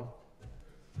keep going.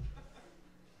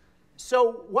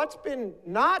 So what's been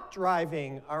not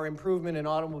driving our improvement in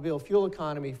automobile fuel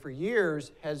economy for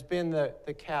years has been the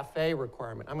CAFE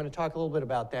requirement. I'm going to talk a little bit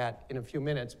about that in a few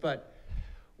minutes, but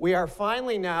we are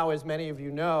finally now, as many of you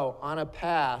know, on a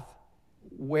path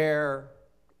where,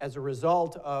 as a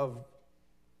result of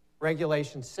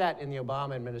regulations set in the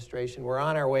Obama administration, we're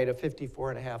on our way to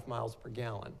 54.5 miles per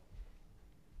gallon,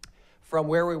 from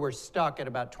where we were stuck at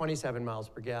about 27 miles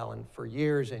per gallon for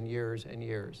years and years and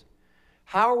years.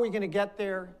 How are we going to get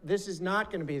there? This is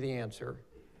not going to be the answer.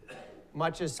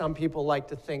 much as some people like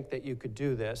to think that you could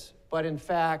do this. But in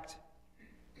fact,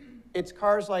 it's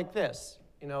cars like this.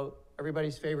 You know,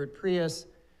 everybody's favorite Prius.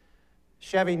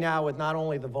 Chevy now with not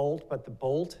only the Volt, but the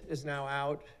Bolt is now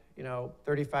out. You know,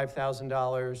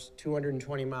 $35,000,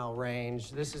 220-mile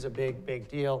range. This is a big, big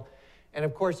deal. And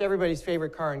of course, everybody's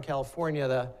favorite car in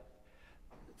California,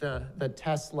 the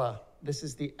Tesla. This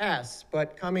is the S,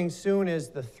 but coming soon is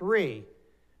the 3,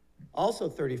 also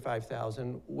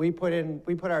 $35,000. We put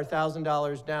our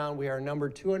 $1,000 down. We are number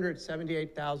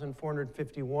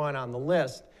 278,451 on the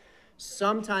list.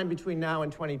 Sometime between now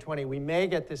and 2020, we may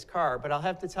get this car, but I'll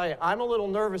have to tell you, I'm a little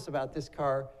nervous about this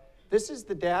car. This is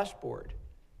the dashboard.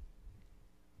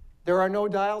 There are no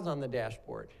dials on the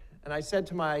dashboard. And I said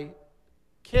to my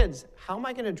kids, how am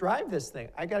I going to drive this thing?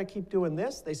 I got to keep doing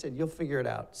this? They said, you'll figure it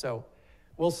out. So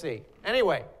we'll see.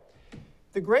 Anyway,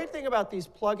 the great thing about these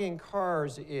plug-in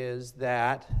cars is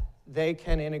that they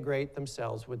can integrate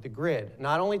themselves with the grid,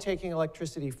 not only taking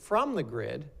electricity from the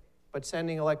grid, but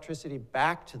sending electricity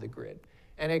back to the grid.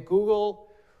 And at Google,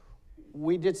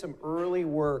 we did some early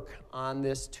work on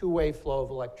this two-way flow of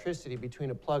electricity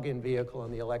between a plug-in vehicle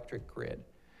and the electric grid.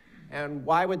 And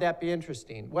why would that be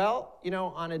interesting? Well, you know,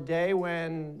 on a day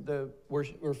when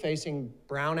we're facing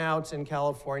brownouts in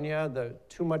California,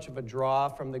 too much of a draw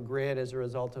from the grid as a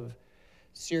result of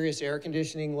serious air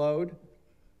conditioning load,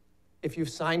 if you've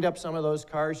signed up some of those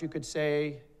cars, you could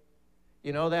say,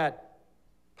 you know, that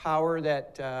power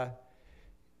that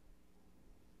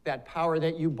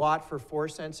you bought for 4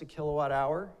 cents a kilowatt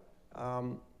hour,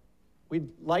 we'd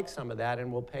like some of that,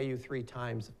 and we'll pay you 3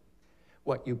 times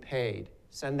what you paid.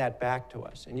 Send that back to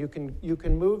us. And you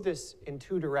can move this in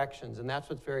 2 directions, and that's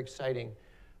what's very exciting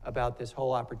about this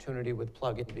whole opportunity with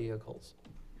plug-in vehicles.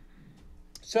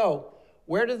 So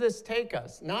where does this take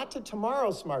us? Not to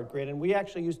tomorrow's smart grid, and we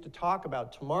actually used to talk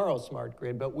about tomorrow's smart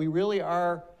grid, but we really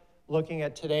are looking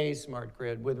at today's smart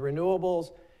grid with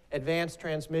renewables, advanced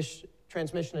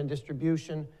transmission and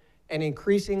distribution, an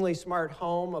increasingly smart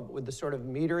home with the sort of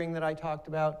metering that I talked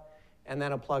about, and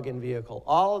then a plug-in vehicle.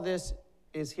 All of this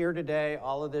is here today.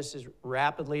 All of this is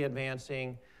rapidly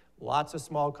advancing. Lots of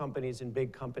small companies and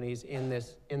big companies in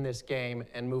this game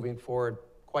and moving forward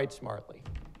quite smartly.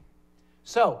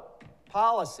 So,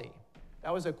 policy.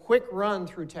 That was a quick run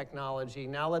through technology.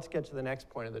 Now let's get to the next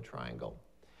point of the triangle.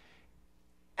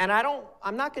 And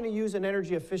I'm not going to use an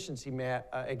energy efficiency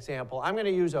example. I'm going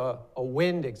to use a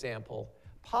wind example.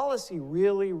 Policy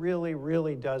really, really,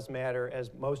 really does matter,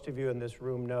 as most of you in this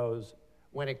room knows,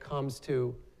 when it comes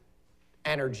to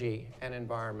energy and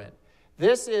environment.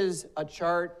 This is a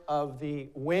chart of the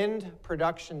wind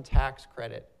production tax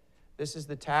credit. This is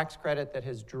the tax credit that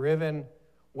has driven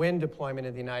wind deployment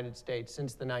in the United States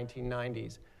since the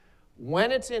 1990s.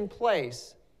 When it's in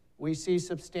place, we see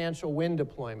substantial wind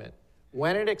deployment.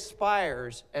 When it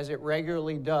expires, as it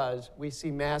regularly does, we see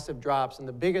massive drops, and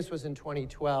the biggest was in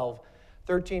 2012.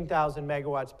 13,000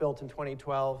 megawatts built in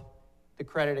 2012. The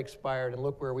credit expired, and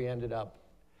look where we ended up,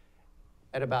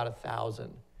 at about 1,000.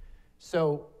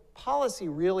 So policy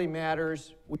really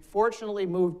matters. We fortunately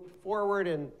moved forward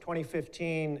in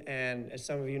 2015, and as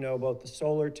some of you know, both the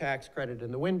solar tax credit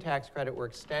and the wind tax credit were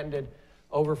extended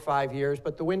over 5 years,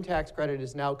 but the wind tax credit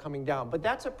is now coming down. But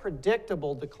that's a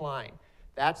predictable decline.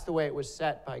 That's the way it was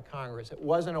set by Congress. It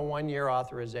wasn't a 1-year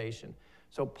authorization.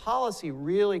 So policy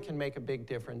really can make a big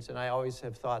difference, and I always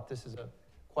have thought this is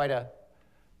quite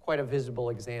a visible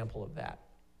example of that.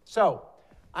 So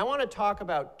I want to talk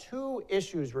about 2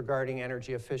 issues regarding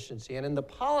energy efficiency, and in the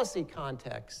policy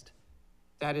context,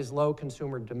 that is low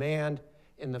consumer demand.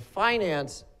 In the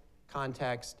finance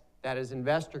context, that is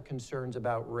investor concerns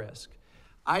about risk.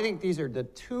 I think these are the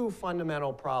 2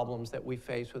 fundamental problems that we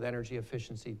face with energy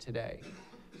efficiency today.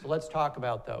 So let's talk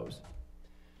about those.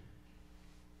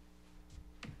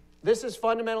 This is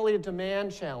fundamentally a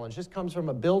demand challenge. This comes from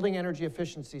a building energy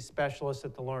efficiency specialist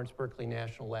at the Lawrence Berkeley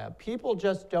National Lab. People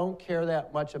just don't care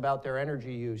that much about their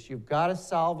energy use. You've got to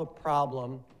solve a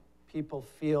problem people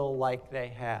feel like they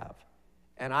have.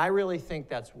 And I really think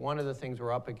that's one of the things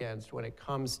we're up against when it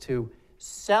comes to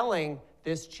selling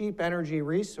this cheap energy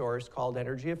resource called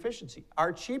energy efficiency,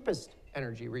 our cheapest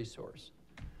energy resource.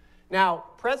 Now,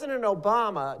 President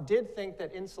Obama did think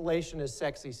that insulation is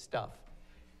sexy stuff.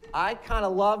 I kind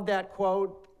of love that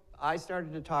quote. I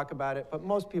started to talk about it, but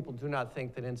most people do not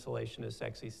think that insulation is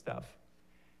sexy stuff.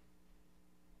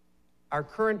 Our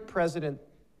current president,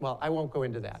 well, I won't go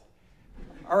into that.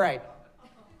 All right.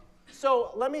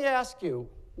 So let me ask you,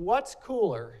 what's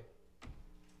cooler?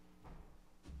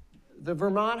 The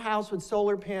Vermont house with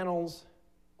solar panels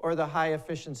or the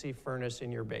high-efficiency furnace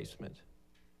in your basement?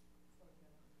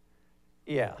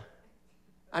 Yeah.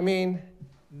 I mean,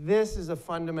 This is a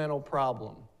fundamental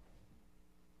problem.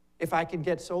 If I could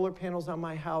get solar panels on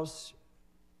my house,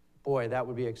 boy, that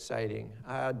would be exciting.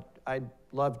 I'd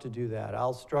love to do that.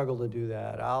 I'll struggle to do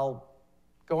that. I'll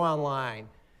go online.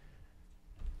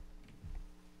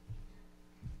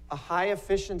 A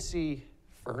high-efficiency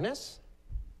furnace?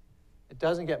 It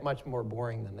doesn't get much more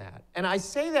boring than that. And I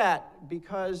say that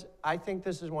because I think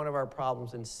this is one of our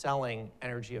problems in selling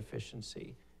energy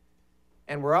efficiency.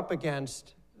 And we're up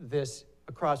against this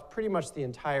across pretty much the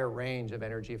entire range of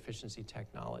energy efficiency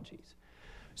technologies.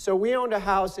 So we owned a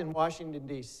house in Washington,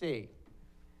 D.C.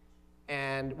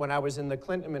 And when I was in the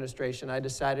Clinton administration, I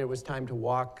decided it was time to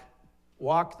walk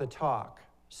the talk.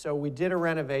 So we did a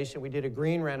renovation. We did a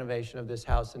green renovation of this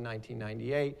house in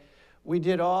 1998. We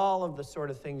did all of the sort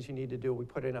of things you need to do. We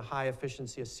put in a high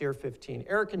efficiency, a SEER 15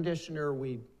 air conditioner.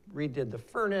 We redid the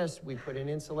furnace. We put in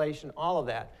insulation, all of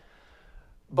that.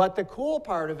 But the cool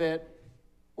part of it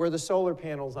were the solar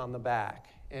panels on the back.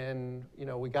 And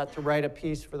we got to write a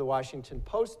piece for the Washington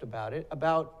Post about it,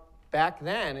 about back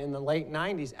then in the late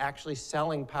 90s actually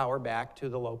selling power back to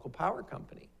the local power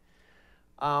company.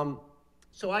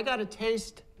 So I got a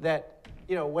taste that,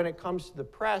 when it comes to the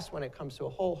press, when it comes to a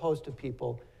whole host of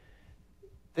people,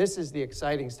 this is the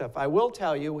exciting stuff. I will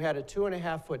tell you, we had a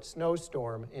 2.5-foot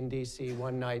snowstorm in DC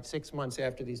one night, 6 months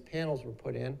after these panels were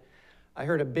put in. I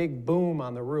heard a big boom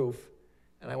on the roof,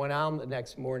 and I went out the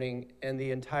next morning, and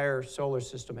the entire solar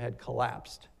system had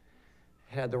collapsed.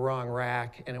 It had the wrong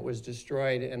rack, and it was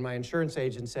destroyed, and my insurance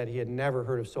agent said he had never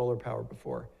heard of solar power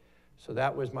before. So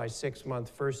that was my 6-month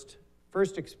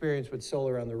first experience with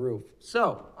solar on the roof.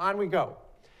 So, on we go.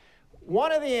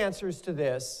 One of the answers to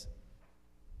this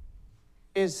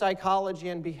is psychology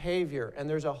and behavior, and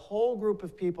there's a whole group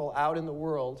of people out in the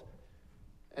world,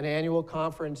 an annual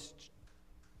conference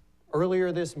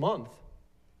earlier this month,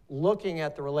 looking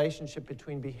at the relationship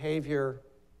between behavior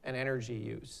and energy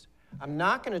use. I'm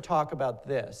not going to talk about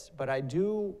this, but I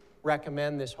do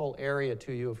recommend this whole area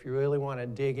to you if you really want to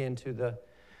dig into the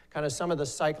kind of some of the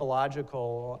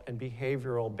psychological and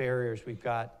behavioral barriers we've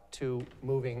got to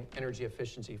moving energy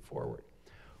efficiency forward.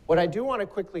 What I do want to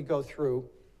quickly go through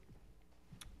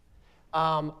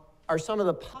are some of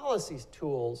the policy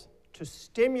tools to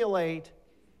stimulate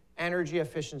energy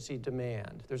efficiency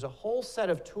demand. There's a whole set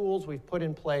of tools we've put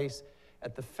in place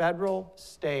at the federal,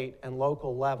 state, and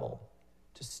local level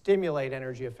to stimulate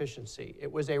energy efficiency. It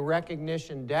was a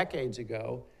recognition decades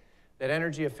ago that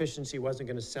energy efficiency wasn't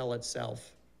going to sell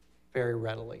itself very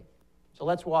readily. So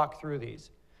let's walk through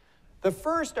these. The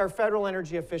first are federal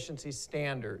energy efficiency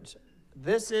standards.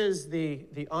 This is the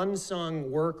unsung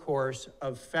workhorse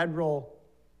of federal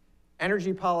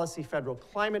energy policy, federal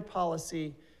climate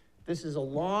policy. This is a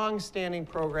long-standing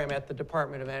program at the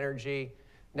Department of Energy,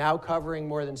 now covering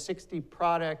more than 60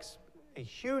 products, a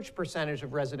huge percentage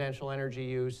of residential energy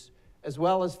use, as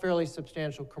well as fairly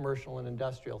substantial commercial and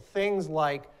industrial. Things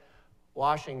like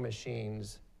washing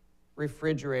machines,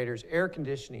 refrigerators, air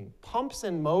conditioning, pumps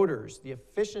and motors, the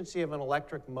efficiency of an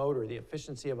electric motor, the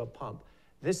efficiency of a pump.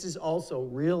 This is also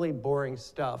really boring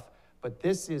stuff, but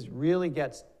this really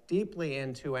gets deeply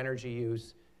into energy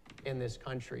use in this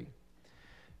country.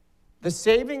 The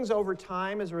savings over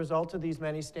time as a result of these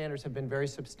many standards have been very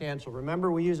substantial.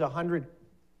 Remember, we use 100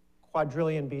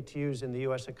 quadrillion BTUs in the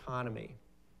US economy.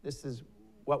 This is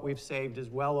what we've saved is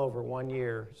well over 1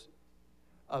 year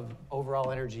of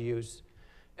overall energy use,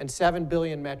 and 7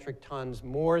 billion metric tons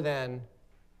more than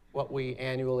what we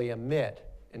annually emit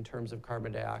in terms of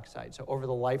carbon dioxide, so over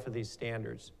the life of these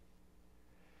standards.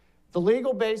 The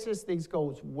legal basis, these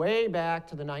goes way back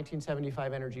to the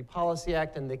 1975 Energy Policy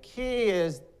Act, and the key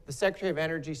is the Secretary of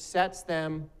Energy sets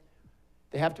them.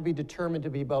 They have to be determined to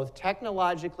be both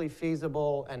technologically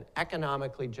feasible and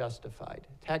economically justified.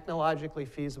 Technologically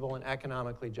feasible and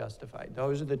economically justified.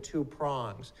 Those are the two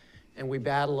prongs, and we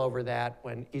battle over that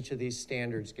when each of these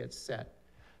standards gets set.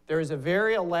 There is a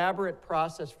very elaborate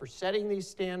process for setting these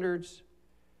standards.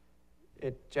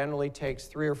 It generally takes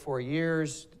 3 or 4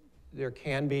 years. There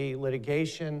can be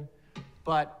litigation,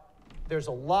 but there's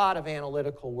a lot of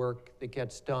analytical work that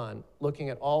gets done, looking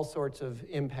at all sorts of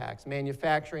impacts,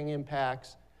 manufacturing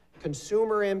impacts,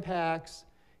 consumer impacts,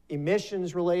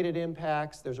 emissions-related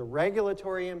impacts. There's a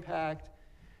regulatory impact.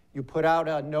 You put out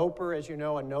a NOPR, as you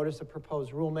know, a Notice of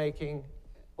Proposed Rulemaking,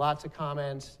 lots of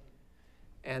comments,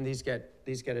 and these get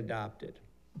adopted.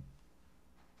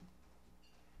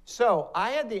 So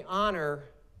I had the honor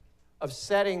of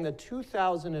setting the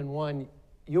 2001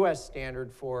 US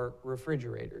standard for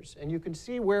refrigerators. And you can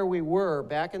see where we were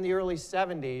back in the early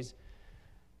 70s.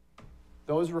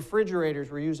 Those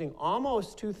refrigerators were using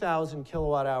almost 2,000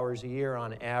 kilowatt hours a year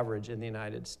on average in the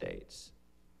United States.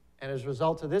 And as a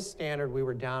result of this standard, we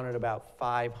were down at about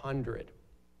 500.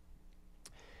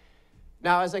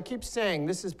 Now, as I keep saying,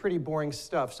 this is pretty boring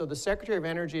stuff. So the Secretary of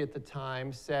Energy at the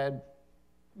time said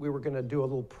we were going to do a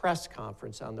little press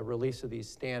conference on the release of these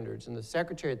standards. And the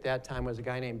secretary at that time was a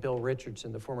guy named Bill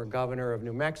Richardson, the former governor of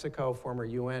New Mexico, former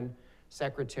UN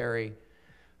secretary.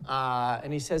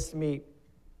 And he says to me,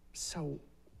 so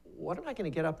what am I going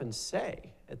to get up and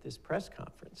say at this press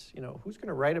conference? You know, who's going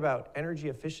to write about energy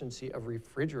efficiency of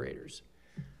refrigerators?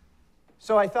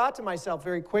 So I thought to myself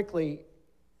very quickly,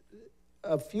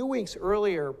 a few weeks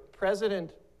earlier,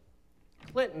 President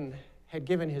Clinton had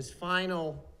given his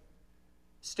final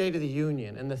State of the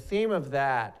Union, and the theme of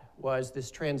that was this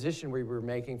transition we were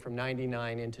making from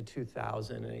 99 into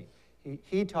 2000. And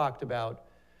he talked about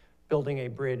building a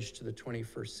bridge to the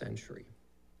 21st century.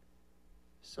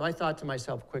 So I thought to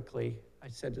myself quickly, I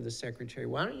said to the secretary,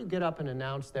 why don't you get up and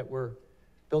announce that we're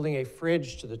building a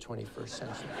fridge to the 21st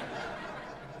century?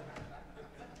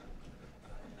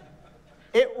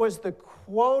 It was the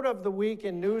quote of the week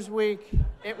in Newsweek.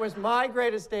 It was my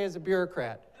greatest day as a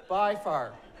bureaucrat, by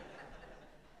far.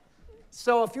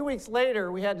 So a few weeks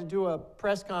later, we had to do a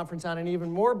press conference on an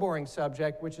even more boring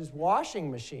subject, which is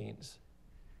washing machines.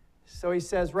 So he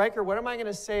says, Reicher, what am I going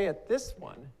to say at this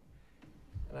one?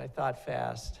 And I thought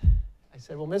fast. I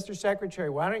said, well, Mr. Secretary,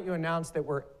 why don't you announce that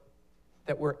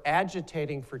we're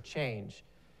agitating for change?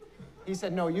 He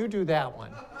said, no, you do that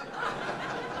one.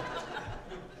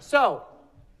 So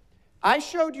I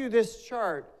showed you this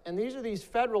chart, and these are these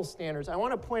federal standards. I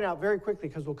want to point out very quickly,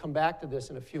 because we'll come back to this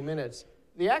in a few minutes,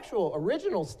 the actual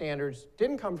original standards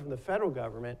didn't come from the federal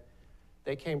government.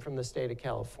 They came from the state of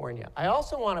California. I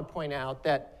also want to point out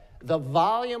that the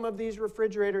volume of these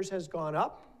refrigerators has gone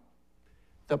up.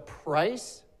 The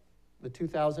price, the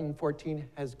 2014,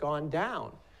 has gone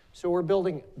down. So we're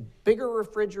building bigger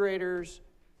refrigerators,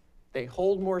 they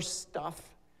hold more stuff,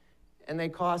 and they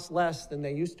cost less than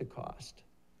they used to cost.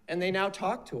 And they now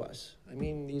talk to us. I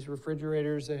mean, these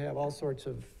refrigerators that have all sorts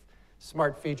of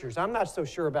smart features. I'm not so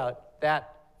sure about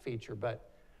that feature, but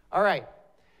all right.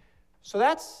 So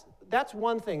that's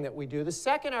one thing that we do. The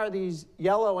second are these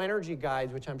yellow energy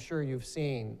guides, which I'm sure you've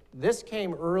seen. This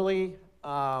came early.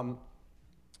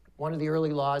 One of the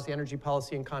early laws, the Energy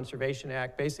Policy and Conservation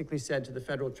Act, basically said to the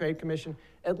Federal Trade Commission,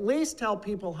 at least tell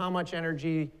people how much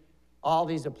energy all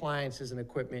these appliances and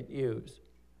equipment use.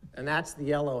 And that's the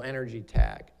yellow energy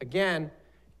tag. Again,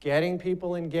 getting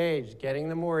people engaged, getting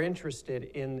them more interested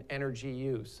in energy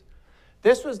use.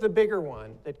 This was the bigger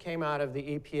one that came out of the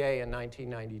EPA in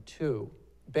 1992.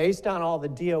 Based on all the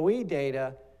DOE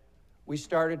data, we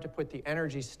started to put the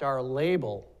Energy Star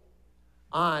label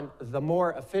on the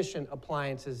more efficient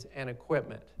appliances and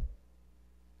equipment.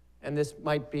 And this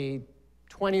might be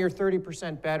 20 or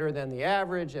 30% better than the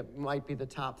average. It might be the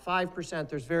top 5%.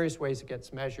 There's various ways it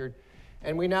gets measured.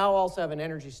 And we now also have an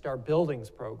Energy Star buildings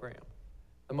program,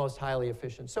 the most highly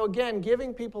efficient. So again,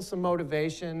 giving people some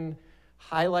motivation,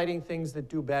 highlighting things that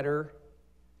do better.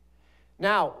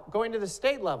 Now, going to the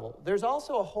state level, there's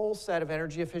also a whole set of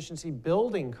energy efficiency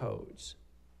building codes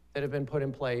that have been put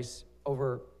in place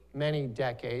over many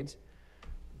decades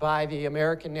by the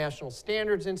American National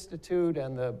Standards Institute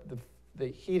and the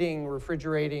Heating,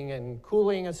 Refrigerating, and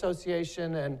Cooling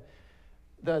Association. And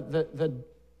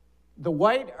the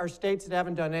white are states that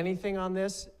haven't done anything on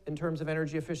this in terms of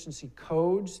energy efficiency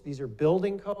codes. These are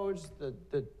building codes.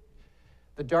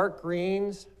 The dark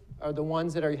greens are the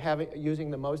ones that are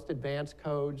using the most advanced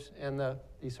codes, and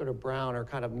these sort of brown are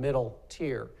kind of middle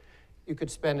tier. You could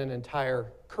spend an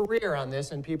entire career on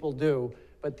this, and people do,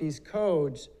 but these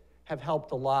codes have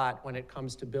helped a lot when it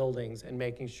comes to buildings and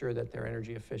making sure that they're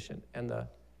energy efficient, and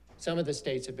some of the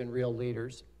states have been real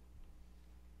leaders.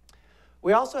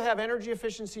 We also have energy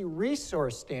efficiency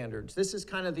resource standards. This is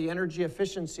kind of the energy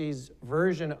efficiency's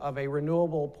version of a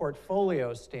renewable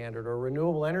portfolio standard or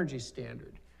renewable energy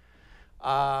standard.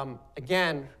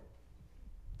 Again,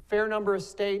 fair number of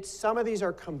states. Some of these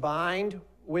are combined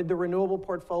with the renewable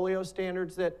portfolio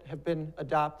standards that have been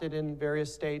adopted in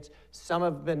various states. Some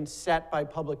have been set by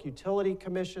public utility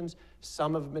commissions.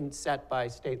 Some have been set by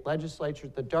state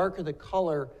legislatures. The darker the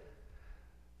color,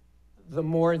 the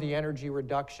more the energy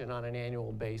reduction on an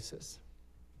annual basis.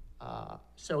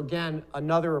 So again,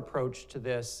 another approach to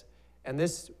this, and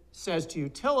this says to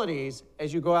utilities,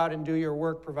 as you go out and do your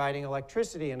work providing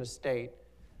electricity in a state,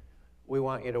 we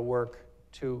want you to work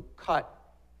to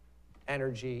cut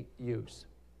energy use.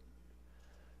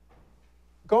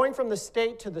 Going from the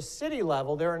state to the city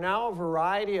level, there are now a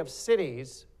variety of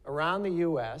cities around the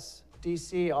US,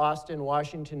 DC, Austin,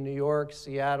 Washington, New York,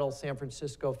 Seattle, San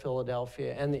Francisco,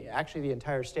 Philadelphia, and actually the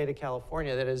entire state of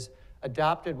California that has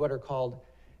adopted what are called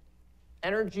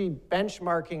energy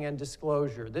benchmarking and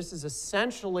disclosure. This is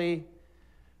essentially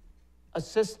a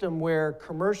system where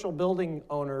commercial building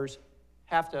owners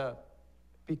have to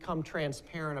become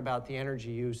transparent about the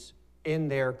energy use in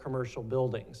their commercial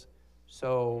buildings.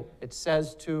 So it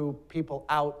says to people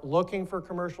out looking for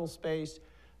commercial space,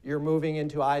 you're moving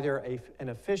into either an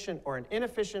efficient or an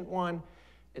inefficient one.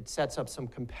 It sets up some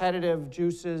competitive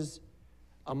juices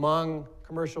among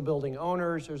commercial building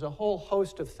owners. There's a whole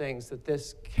host of things that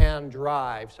this can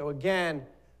drive. So again,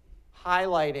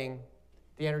 highlighting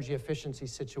the energy efficiency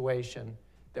situation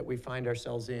that we find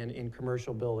ourselves in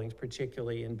commercial buildings,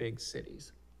 particularly in big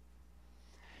cities.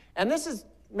 And this is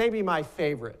maybe my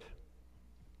favorite.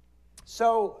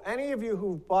 So any of you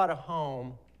who've bought a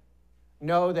home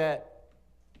know that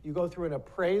you go through an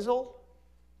appraisal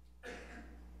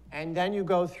and then you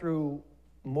go through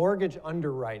mortgage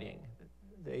underwriting.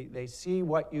 They see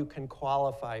what you can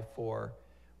qualify for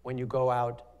when you go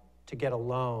out to get a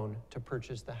loan to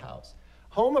purchase the house.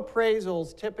 Home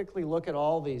appraisals typically look at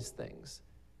all these things.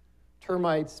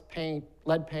 Termites, paint,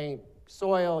 lead paint,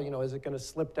 soil, is it going to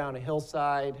slip down a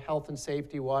hillside, health and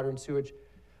safety, water and sewage.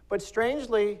 But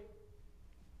strangely,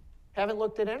 haven't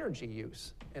looked at energy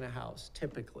use in a house,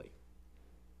 typically.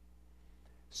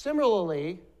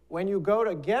 Similarly, when you go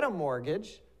to get a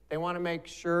mortgage, they want to make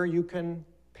sure you can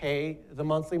pay the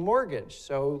monthly mortgage.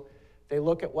 So they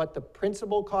look at what the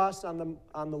principal costs on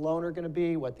the loan are going to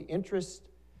be, what the interest,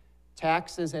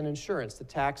 taxes, and insurance, the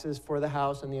taxes for the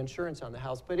house and the insurance on the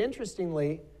house. But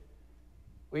interestingly,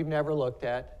 we've never looked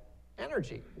at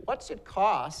energy. What's it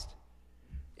cost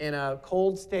in a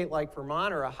cold state like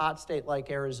Vermont or a hot state like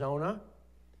Arizona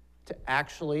to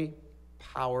actually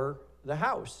power the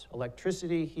house?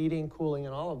 Electricity, heating, cooling,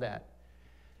 and all of that.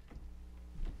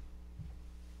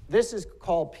 This is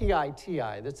called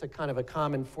PITI. That's a kind of a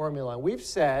common formula. We've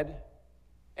said,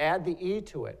 add the E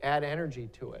to it, add energy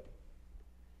to it.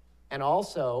 And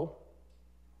also,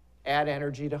 add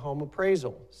energy to home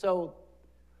appraisal. So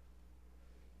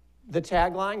the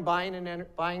tagline, buying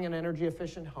an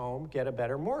energy-efficient home, get a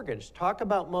better mortgage. Talk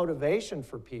about motivation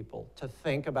for people to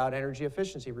think about energy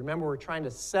efficiency. Remember, we're trying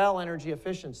to sell energy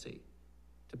efficiency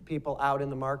to people out in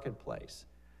the marketplace.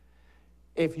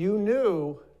 If you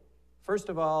knew, first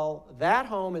of all, that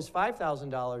home is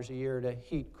 $5,000 a year to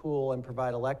heat, cool, and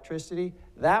provide electricity.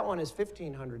 That one is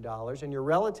 $1,500, and you're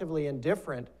relatively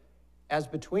indifferent as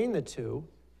between the two.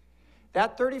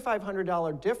 That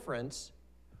 $3,500 difference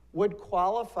would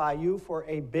qualify you for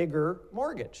a bigger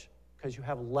mortgage because you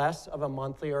have less of a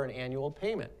monthly or an annual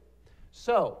payment.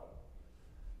 So,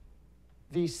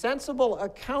 the Sensible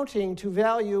Accounting to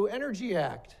Value Energy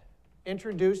Act,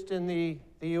 introduced in the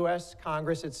U.S.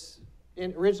 Congress, it's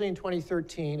originally in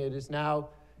 2013. It is now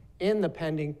in the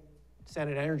pending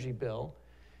Senate Energy Bill.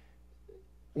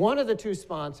 One of the two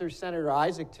sponsors, Senator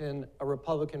Isaacson, a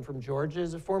Republican from Georgia,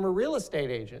 is a former real estate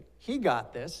agent. He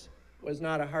got this. It was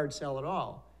not a hard sell at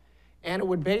all. And it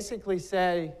would basically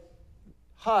say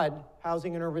HUD,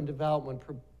 Housing and Urban Development,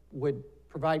 would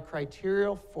provide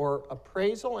criteria for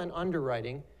appraisal and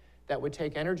underwriting that would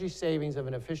take energy savings of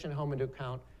an efficient home into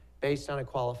account based on a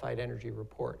qualified energy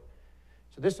report.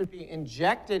 So this would be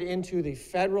injected into the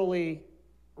federally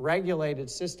regulated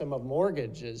system of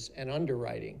mortgages and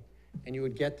underwriting, and you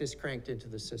would get this cranked into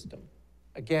the system.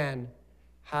 Again,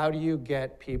 how do you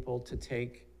get people to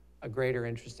take a greater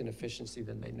interest in efficiency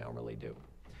than they normally do?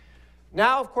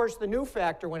 Now, of course, the new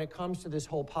factor when it comes to this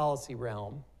whole policy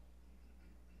realm,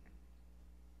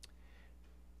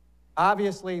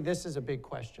 obviously, this is a big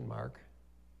question mark,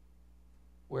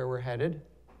 where we're headed.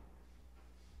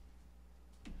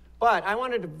 But I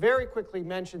wanted to very quickly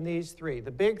mention these three, the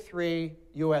big three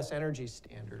U.S. energy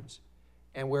standards,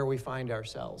 and where we find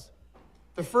ourselves.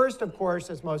 The first, of course,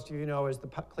 as most of you know, is the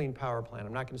Clean Power Plan.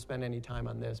 I'm not going to spend any time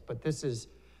on this, but this is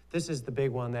the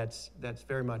big one that's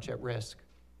very much at risk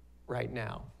right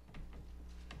now.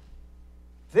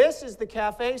 This is the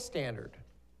CAFE standard.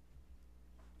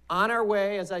 On our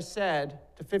way, as I said,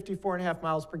 to 54.5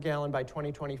 miles per gallon by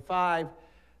 2025.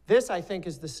 This, I think,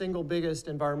 is the single biggest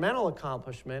environmental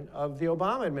accomplishment of the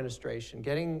Obama administration,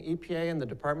 getting EPA and the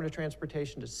Department of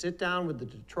Transportation to sit down with the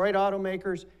Detroit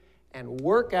automakers and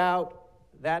work out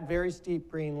that very steep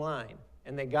green line.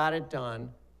 And they got it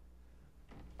done.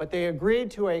 But they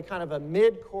agreed to a kind of a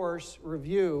mid-course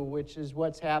review, which is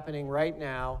what's happening right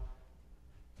now.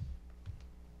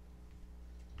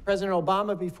 President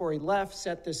Obama, before he left,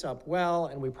 set this up well,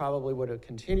 and we probably would have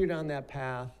continued on that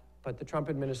path. But the Trump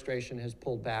administration has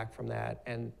pulled back from that,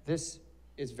 and this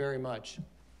is very much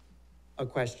a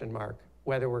question mark,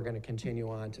 whether we're going to continue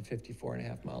on to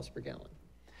 54.5 miles per gallon.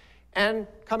 And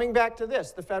coming back to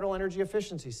this, the federal energy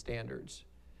efficiency standards.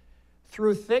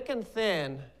 Through thick and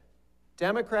thin,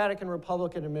 Democratic and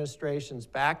Republican administrations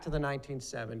back to the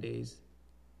 1970s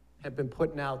have been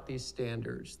putting out these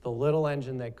standards, the little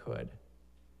engine that could.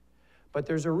 But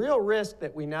there's a real risk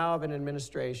that we now have an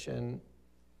administration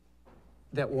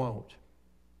that won't.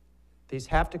 These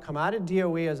have to come out of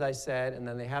DOE, as I said, and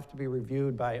then they have to be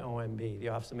reviewed by OMB, the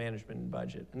Office of Management and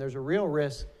Budget. And there's a real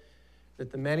risk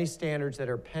that the many standards that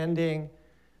are pending,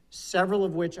 several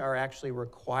of which are actually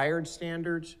required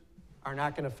standards, are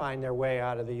not going to find their way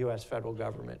out of the US federal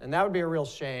government. And that would be a real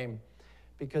shame,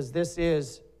 because this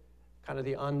is kind of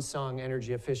the unsung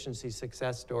energy efficiency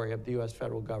success story of the US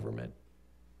federal government.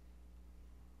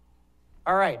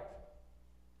 All right.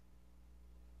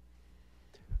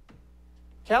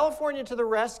 California to the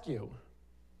rescue.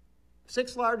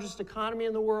 Sixth largest economy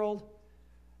in the world,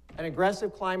 an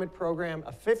aggressive climate program,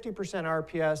 a 50%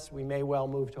 RPS, we may well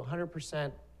move to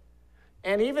 100%,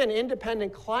 and even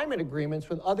independent climate agreements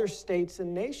with other states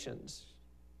and nations.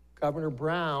 Governor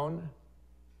Brown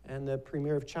and the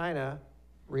Premier of China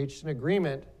reached an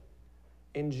agreement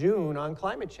in June on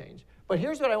climate change. But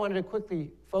here's what I wanted to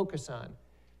quickly focus on.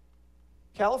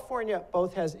 California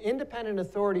both has independent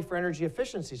authority for energy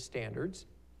efficiency standards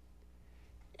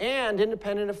and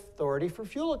independent authority for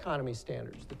fuel economy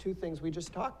standards, the two things we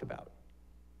just talked about.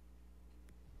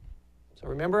 So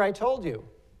remember I told you,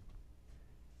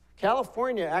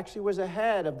 California actually was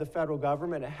ahead of the federal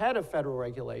government, ahead of federal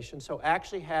regulation, so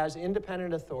actually has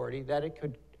independent authority that it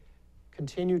could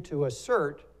continue to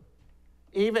assert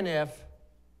even if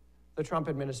the Trump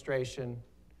administration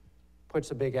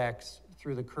puts a big X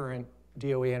through the current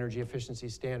DOE Energy Efficiency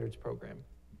Standards Program.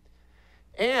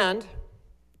 And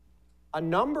a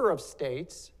number of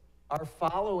states are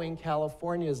following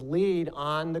California's lead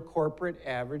on the corporate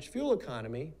average fuel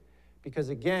economy because,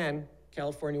 again,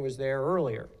 California was there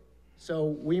earlier. So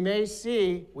we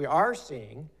are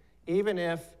seeing, even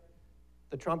if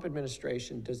the Trump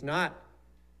administration does not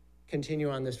continue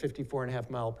on this 54.5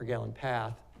 mile per gallon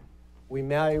path, we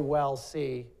may well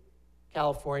see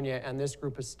California and this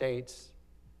group of states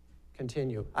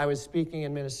continue. I was speaking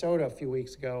in Minnesota a few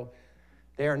weeks ago.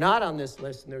 They are not on this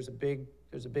list, and there's a big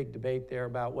debate there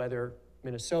about whether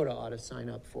Minnesota ought to sign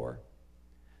up for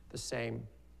the same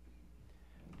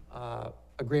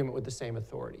agreement with the same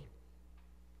authority.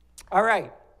 All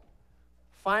right,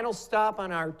 final stop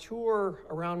on our tour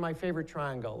around my favorite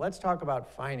triangle. Let's talk about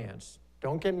finance.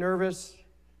 Don't get nervous.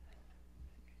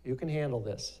 You can handle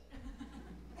this.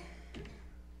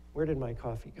 Where did my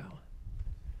coffee go?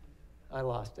 I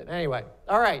lost it. Anyway,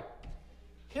 all right.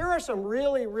 Here are some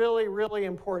really, really, really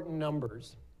important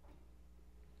numbers.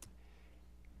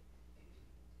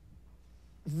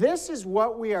 This is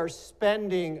what we are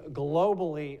spending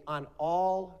globally on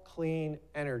all clean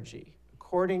energy,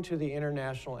 according to the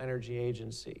International Energy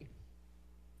Agency.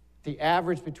 The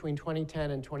average between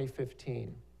 2010 and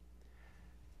 2015.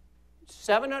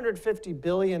 $750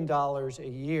 billion a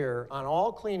year on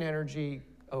all clean energy.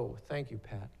 Oh, thank you,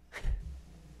 Pat.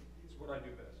 It's what I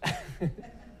do best.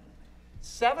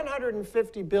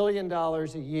 $750 billion a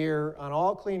year on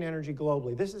all clean energy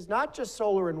globally. This is not just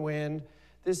solar and wind.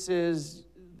 This is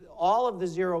all of the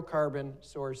zero carbon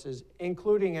sources,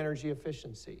 including energy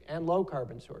efficiency and low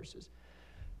carbon sources.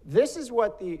 This is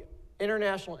what the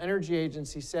International Energy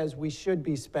Agency says we should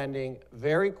be spending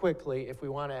very quickly if we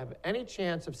want to have any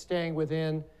chance of staying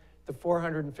within the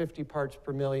 450 parts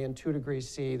per million, 2 degrees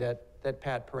C that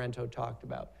Pat Parento talked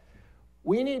about.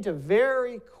 We need to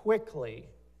very quickly,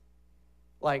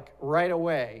 like right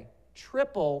away,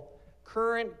 triple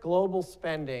current global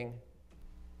spending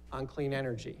on clean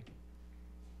energy.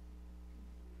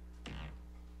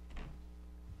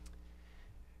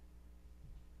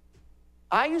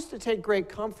 I used to take great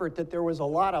comfort that there was a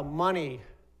lot of money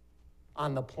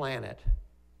on the planet,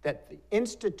 that the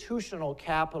institutional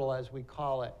capital, as we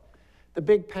call it, the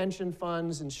big pension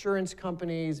funds, insurance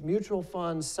companies, mutual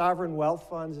funds, sovereign wealth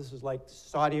funds, this is like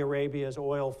Saudi Arabia's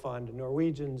oil fund, the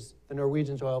Norwegians'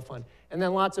 oil fund, and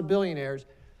then lots of billionaires.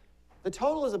 The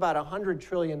total is about $100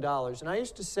 trillion. And I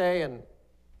used to say,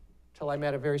 until I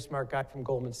met a very smart guy from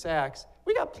Goldman Sachs,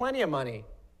 we got plenty of money.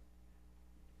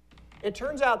 It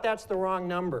turns out that's the wrong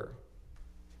number.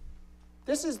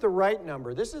 This is the right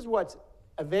number. This is what's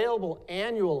available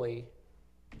annually,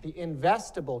 the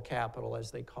investable capital,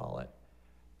 as they call it,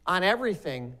 on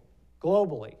everything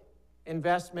globally.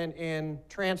 Investment in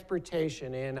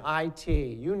transportation, in IT,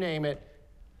 you name it.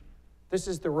 This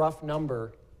is the rough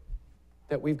number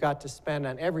that we've got to spend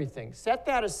on everything. Set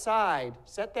that aside,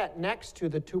 set that next to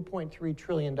the $2.3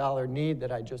 trillion need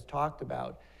that I just talked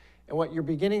about. And what you're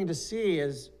beginning to see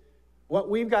is what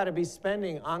we've got to be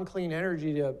spending on clean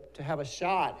energy to have a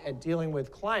shot at dealing with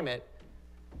climate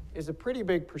is a pretty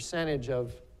big percentage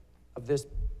of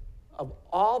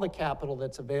all the capital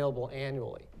that's available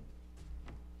annually.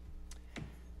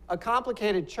 A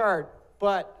complicated chart,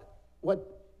 but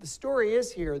what the story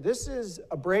is here, this is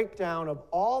a breakdown of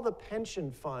all the pension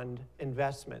fund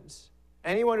investments.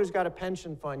 Anyone who's got a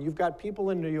pension fund, you've got people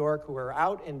in New York who are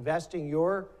out investing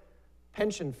your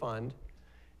pension fund,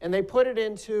 and they put it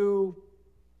into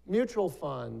mutual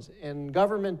funds and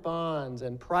government bonds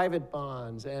and private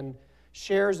bonds and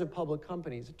shares of public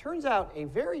companies. It turns out a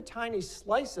very tiny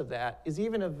slice of that is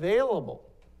even available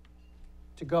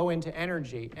to go into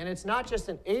energy. And it's not just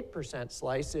an 8%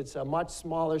 slice, it's a much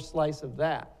smaller slice of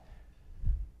that.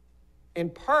 In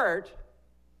part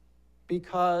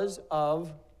because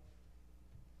of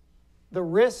the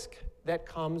risk that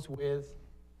comes with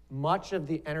much of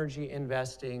the energy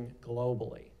investing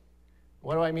globally.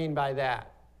 What do I mean by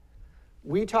that?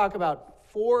 We talk about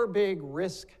 4 big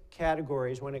risk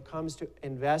categories when it comes to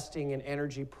investing in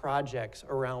energy projects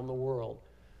around the world.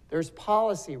 There's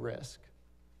policy risk,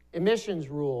 emissions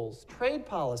rules, trade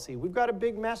policy. We've got a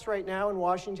big mess right now in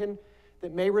Washington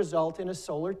that may result in a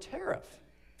solar tariff.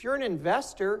 If you're an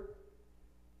investor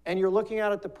and you're looking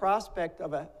out at the prospect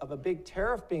of a big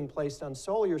tariff being placed on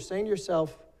solar, you're saying to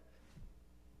yourself,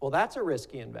 well, that's a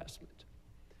risky investment.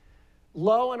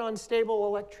 Low and unstable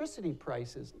electricity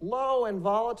prices, low and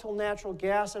volatile natural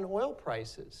gas and oil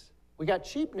prices. We got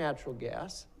cheap natural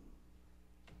gas.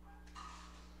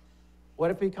 What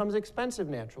if it becomes expensive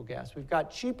natural gas? We've got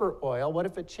cheaper oil. What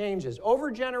if it changes?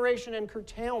 Overgeneration and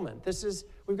curtailment.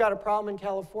 We've got a problem in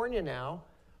California now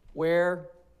where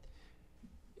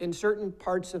in certain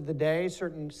parts of the day,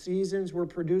 certain seasons, we're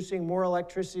producing more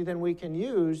electricity than we can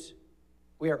use.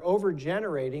 We are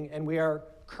overgenerating and we are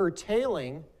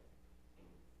curtailing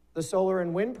the solar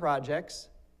and wind projects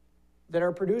that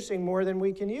are producing more than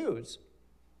we can use.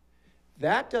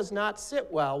 That does not sit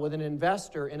well with an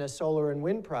investor in a solar and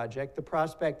wind project, the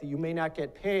prospect that you may not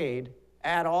get paid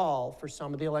at all for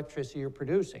some of the electricity you're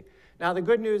producing. Now, the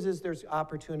good news is there's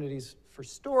opportunities for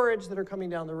storage that are coming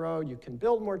down the road. You can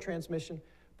build more transmission,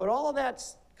 but all of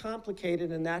that's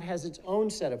complicated and that has its own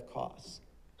set of costs.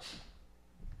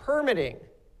 Permitting.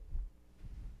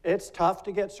 It's tough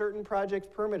to get certain projects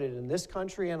permitted in this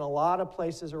country and a lot of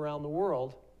places around the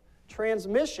world.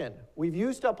 Transmission. We've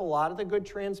used up a lot of the good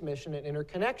transmission and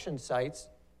interconnection sites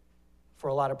for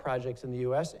a lot of projects in the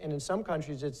US, and in some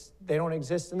countries they don't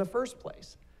exist in the first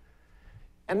place.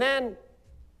 And then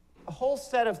a whole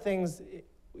set of things,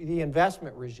 the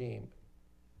investment regime.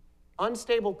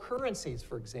 Unstable currencies,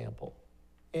 for example,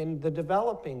 in the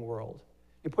developing world.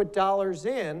 You put dollars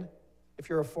in, if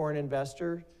you're a foreign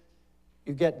investor,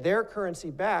 you get their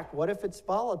currency back. What if it's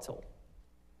volatile?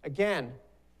 Again,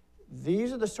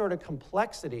 these are the sort of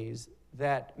complexities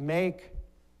that make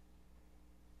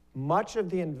much of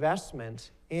the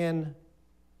investment in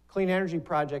clean energy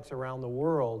projects around the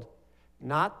world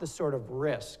not the sort of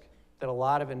risk that a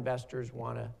lot of investors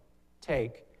want to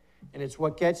take. And it's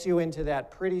what gets you into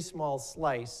that pretty small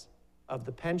slice of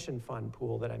the pension fund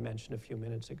pool that I mentioned a few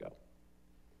minutes ago.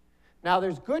 Now,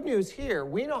 there's good news here.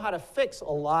 We know how to fix a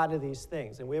lot of these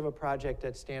things, and we have a project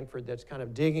at Stanford that's kind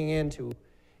of digging into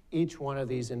each one of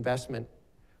these investment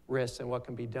risks and what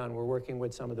can be done. We're working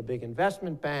with some of the big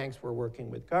investment banks. We're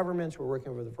working with governments. We're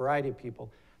working with a variety of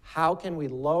people. How can we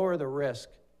lower the risk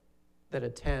that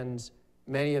attends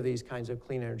many of these kinds of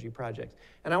clean energy projects?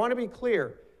 And I want to be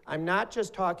clear. I'm not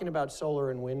just talking about solar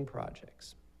and wind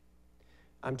projects.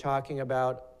 I'm talking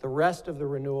about the rest of the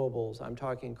renewables. I'm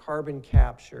talking carbon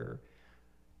capture,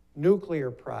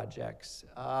 nuclear projects,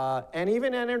 and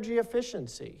even energy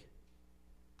efficiency.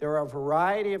 There are a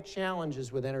variety of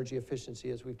challenges with energy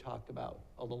efficiency, as we've talked about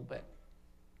a little bit.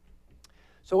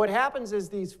 So what happens is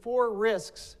these 4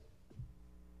 risks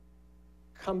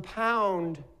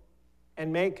compound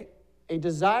and make a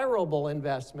desirable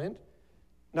investment,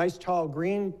 nice tall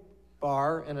green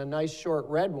bar and a nice short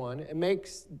red one. It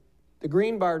makes the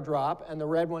green bar drop and the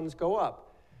red ones go up.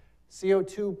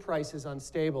 CO2 prices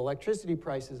unstable, electricity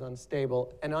prices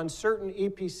unstable, an uncertain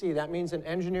EPC. That means an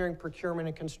engineering, procurement,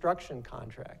 and construction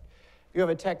contract. If you have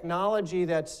a technology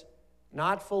that's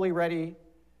not fully ready,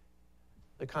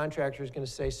 the contractor is going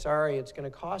to say, sorry, it's going to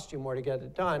cost you more to get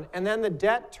it done. And then the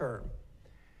debt term.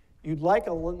 You'd like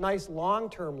a nice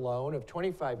long-term loan of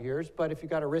 25 years, but if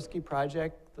you've got a risky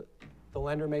project, the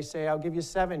lender may say, I'll give you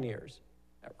 7 years.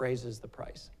 That raises the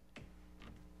price.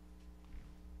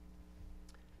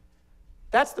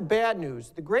 That's the bad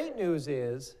news. The great news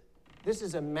is this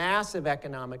is a massive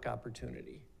economic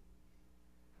opportunity.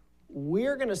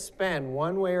 We're going to spend,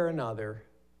 one way or another,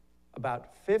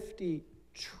 about $50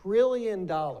 trillion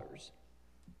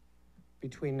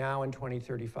between now and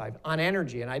 2035 on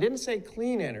energy. And I didn't say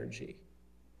clean energy.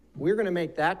 We're going to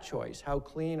make that choice, how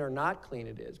clean or not clean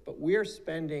it is. But we're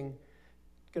going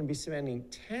to be spending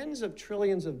tens of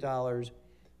trillions of dollars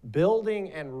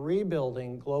building and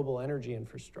rebuilding global energy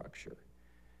infrastructure.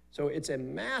 So it's a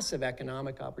massive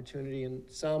economic opportunity, and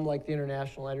some, like the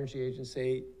International Energy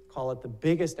Agency, call it the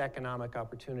biggest economic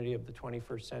opportunity of the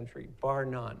 21st century, bar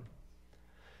none.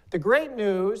 The great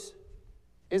news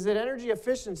is that energy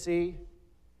efficiency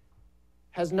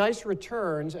has nice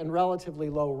returns and relatively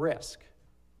low risk.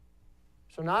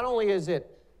 So not only is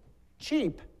it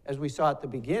cheap, as we saw at the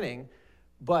beginning,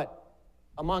 but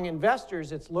among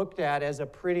investors, it's looked at as a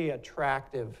pretty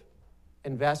attractive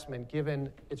investment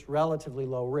given its relatively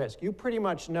low risk. You pretty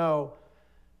much know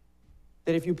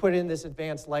that if you put in this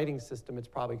advanced lighting system, it's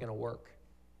probably going to work.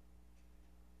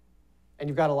 And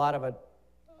you've got a lot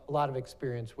of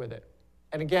experience with it.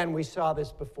 And again, we saw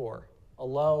this before, a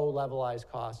low levelized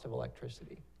cost of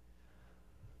electricity.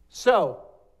 So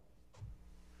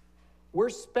we're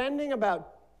spending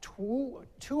about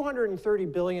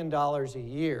 $230 billion a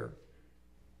year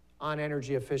on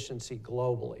energy efficiency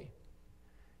globally.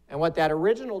 And what that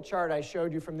original chart I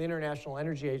showed you from the International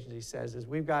Energy Agency says is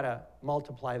we've got to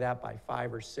multiply that by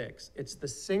 5 or 6. It's the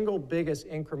single biggest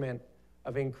increment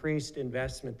of increased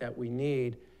investment that we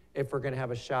need if we're going to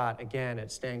have a shot, again,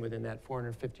 at staying within that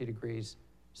 450 degrees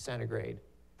centigrade.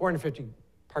 450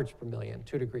 parts per million,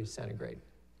 2 degrees centigrade.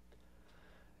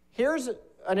 Here's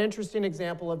an interesting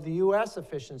example of the US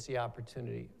efficiency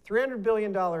opportunity. $300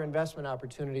 billion investment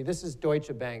opportunity. This is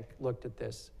Deutsche Bank looked at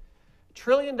this. $1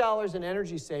 trillion in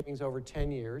energy savings over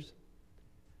 10 years,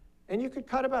 and you could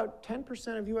cut about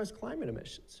 10% of US climate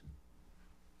emissions.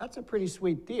 That's a pretty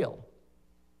sweet deal.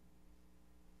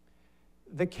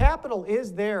 The capital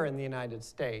is there in the United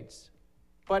States,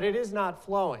 but it is not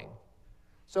flowing.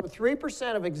 So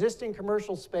 3% of existing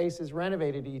commercial space is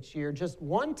renovated each year. Just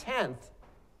 1/10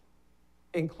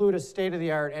 include a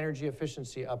state-of-the-art energy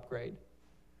efficiency upgrade.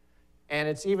 And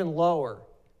it's even lower.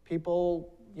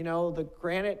 People, you know, the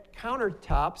granite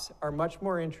countertops are much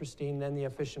more interesting than the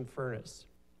efficient furnace.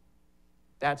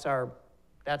 That's our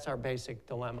basic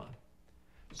dilemma.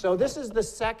 So this is the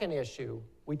second issue.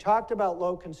 We talked about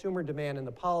low consumer demand in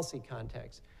the policy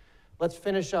context. Let's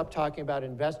finish up talking about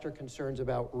investor concerns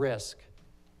about risk.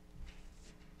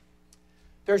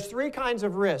 There's 3 kinds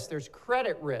of risk. There's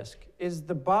credit risk. Is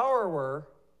the borrower,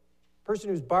 person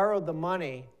who's borrowed the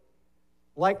money,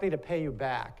 likely to pay you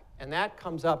back? And that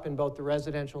comes up in both the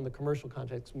residential and the commercial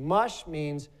context. MUSH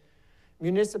means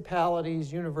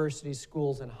municipalities, universities,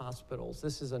 schools, and hospitals.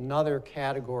 This is another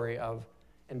category of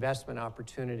investment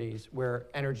opportunities where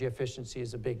energy efficiency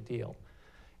is a big deal.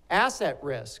 Asset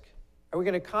risk. Are we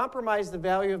going to compromise the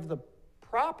value of the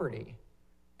property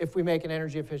if we make an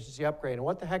energy efficiency upgrade? And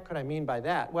what the heck could I mean by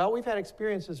that? Well, we've had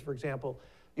experiences, for example,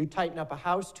 you tighten up a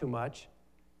house too much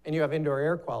and you have indoor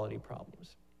air quality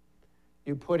problems.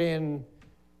 You put in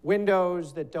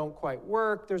windows that don't quite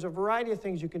work. There's a variety of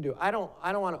things you can do. I don't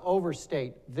want to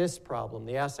overstate this problem,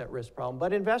 the asset risk problem,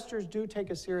 but investors do take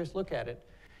a serious look at it.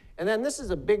 And then this is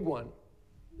a big one.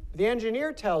 The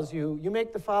engineer tells you, you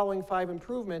make the following 5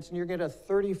 improvements and you're going to get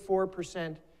a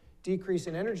 34% decrease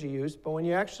in energy use, but when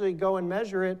you actually go and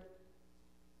measure it,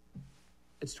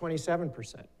 it's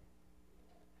 27%.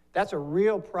 That's a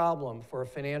real problem for a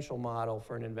financial model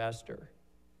for an investor.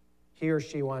 He or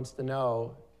she wants to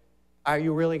know, are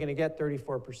you really going to get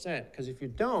 34%? Because if you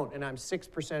don't, and I'm 6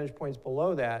 percentage points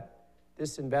below that,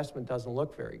 this investment doesn't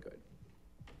look very good.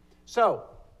 So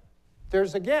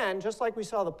there's, again, just like we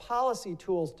saw the policy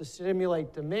tools to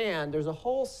stimulate demand, there's a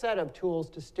whole set of tools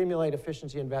to stimulate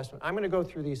efficiency investment. I'm going to go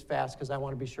through these fast because I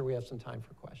want to be sure we have some time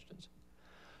for questions.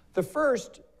 The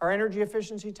first are energy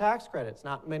efficiency tax credits.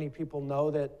 Not many people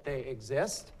know that they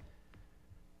exist.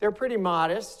 They're pretty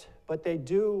modest, but they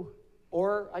do,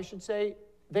 or I should say,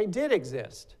 they did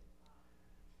exist.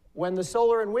 When the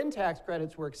solar and wind tax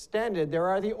credits were extended, there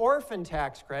are the orphan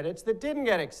tax credits that didn't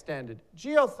get extended.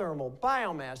 Geothermal,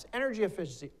 biomass, energy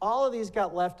efficiency, all of these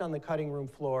got left on the cutting room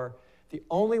floor. The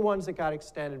only ones that got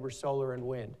extended were solar and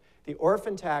wind. The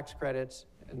orphan tax credits,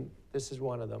 and this is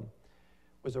one of them,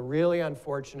 was a really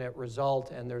unfortunate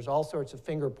result, and there's all sorts of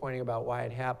finger pointing about why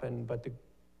it happened, but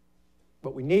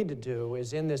what we need to do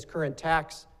is in this current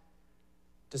tax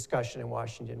discussion in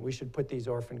Washington, we should put these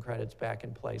orphan credits back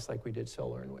in place like we did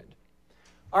solar and wind.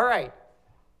 All right,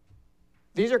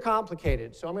 these are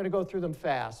complicated, so I'm going to go through them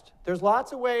fast. There's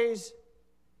lots of ways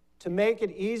to make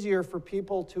it easier for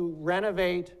people to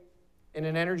renovate in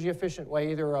an energy efficient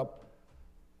way, either a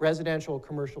residential or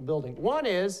commercial building. One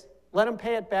is let them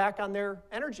pay it back on their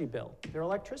energy bill, their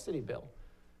electricity bill.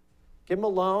 Give them a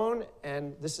loan,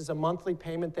 and this is a monthly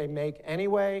payment they make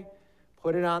anyway.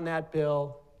 Put it on that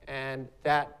bill, and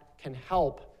that can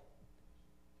help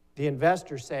the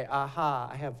investor say, aha,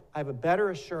 I have a better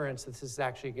assurance that this is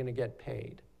actually going to get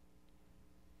paid.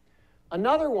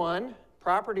 Another one,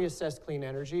 property assessed clean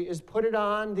energy, is put it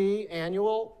on the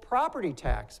annual property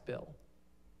tax bill.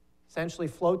 Essentially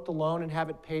float the loan and have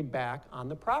it paid back on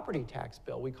the property tax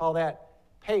bill. We call that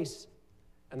PACE,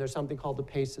 and there's something called the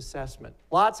PACE assessment.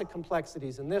 Lots of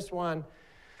complexities in this one.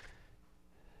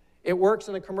 It works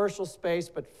in the commercial space,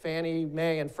 but Fannie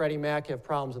Mae and Freddie Mac have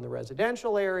problems in the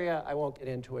residential area. I won't get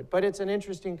into it, but it's an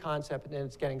interesting concept, and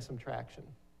it's getting some traction.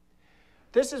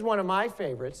 This is one of my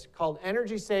favorites, called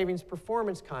energy savings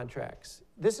performance contracts.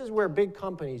 This is where big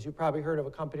companies, you probably heard of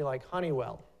a company like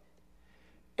Honeywell,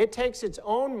 it takes its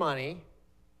own money,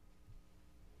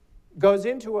 goes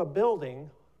into a building,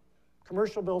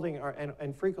 commercial building,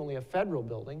 and frequently a federal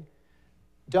building,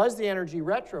 does the energy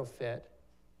retrofit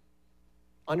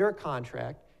under a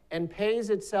contract, and pays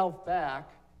itself back.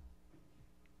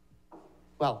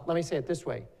 Well, let me say it this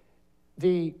way.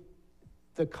 The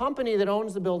company that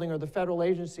owns the building or the federal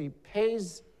agency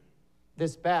pays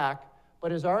this back,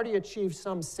 but has already achieved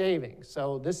some savings.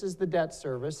 So this is the debt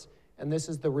service, and this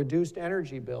is the reduced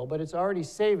energy bill, but it's already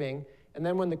saving. And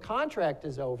then when the contract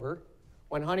is over,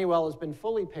 when Honeywell has been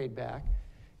fully paid back,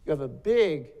 you have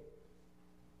a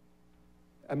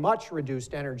much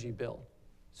reduced energy bill.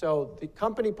 So the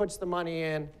company puts the money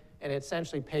in, and it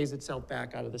essentially pays itself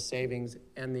back out of the savings,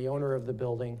 and the owner of the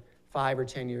building, 5 or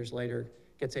 10 years later,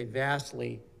 gets a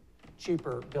vastly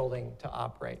cheaper building to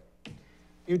operate.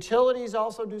 Utilities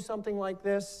also do something like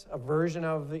this. A version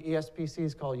of the ESPC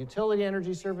is called utility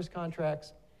energy service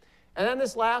contracts. And then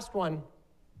this last one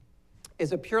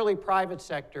is a purely private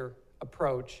sector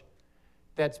approach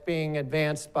that's being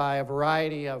advanced by a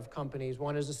variety of companies.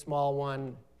 One is a small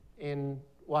one in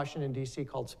Washington, D.C.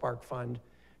 called Spark Fund.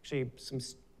 Actually, some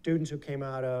students who came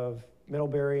out of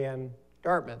Middlebury and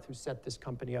Dartmouth who set this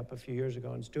company up a few years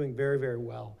ago, and it's doing very, very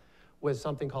well with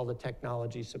something called a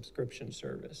technology subscription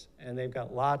service. And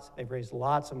they've raised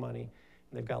lots of money,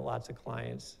 and they've got lots of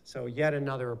clients. So yet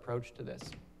another approach to this.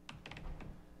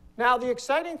 Now, the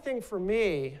exciting thing for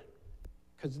me,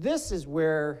 because this is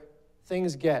where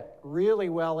things get really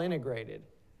well integrated,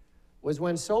 was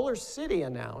when Solar City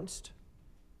announced,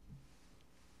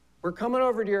 we're coming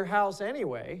over to your house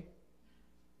anyway,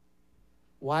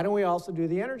 why don't we also do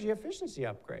the energy efficiency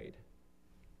upgrade?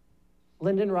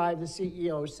 Lyndon Rive, the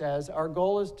CEO, says, our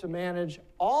goal is to manage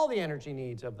all the energy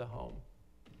needs of the home.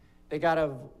 They got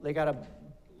a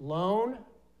loan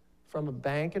from a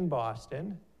bank in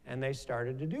Boston, and they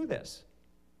started to do this.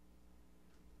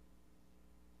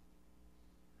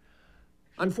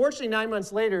 Unfortunately, 9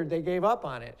 months later, they gave up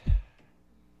on it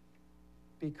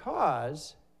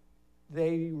because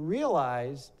they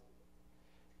realized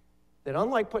that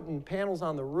unlike putting panels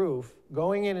on the roof,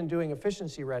 going in and doing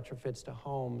efficiency retrofits to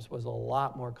homes was a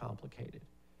lot more complicated.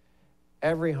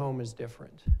 Every home is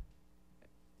different.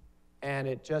 And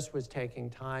it just was taking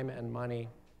time and money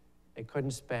they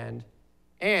couldn't spend.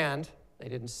 And they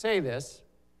didn't say this,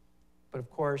 but of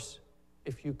course,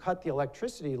 if you cut the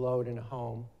electricity load in a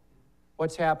home,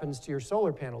 what happens to your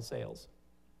solar panel sales?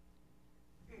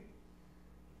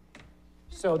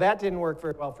 So that didn't work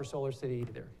very well for Solar City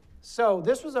either. So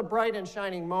this was a bright and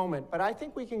shining moment, but I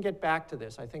think we can get back to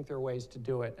this. I think there are ways to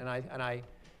do it, and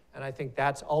I think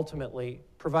that's ultimately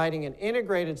providing an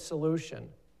integrated solution.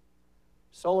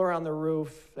 Solar on the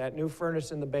roof, that new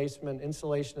furnace in the basement,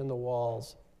 insulation in the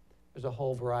walls. There's a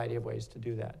whole variety of ways to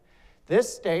do that.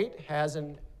 This state has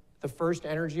the first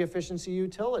energy efficiency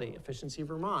utility, Efficiency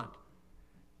Vermont,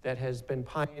 that has been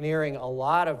pioneering a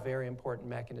lot of very important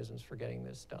mechanisms for getting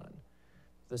this done.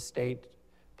 The state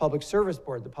Public Service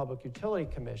Board, the Public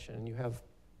Utility Commission, and you have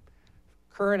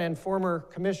current and former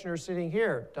commissioners sitting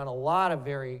here, done a lot of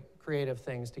very creative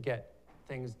things to get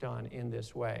things done in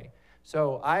this way.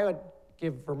 So I would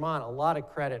give Vermont a lot of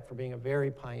credit for being a very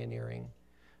pioneering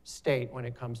state when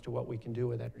it comes to what we can do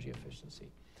with energy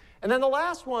efficiency. And then the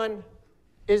last one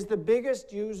is the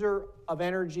biggest user of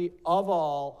energy of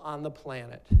all on the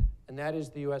planet, and that is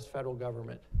the US federal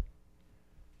government.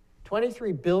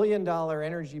 $23 billion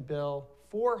energy bill,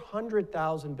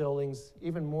 400,000 buildings,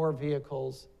 even more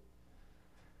vehicles.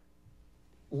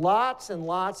 Lots and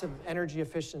lots of energy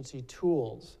efficiency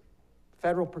tools,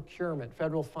 federal procurement,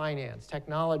 federal finance,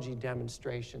 technology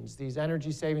demonstrations, these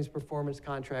energy savings performance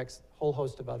contracts, whole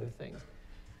host of other things.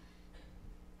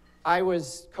 I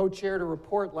was co-chaired a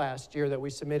report last year that we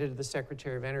submitted to the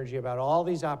Secretary of Energy about all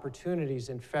these opportunities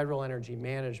in federal energy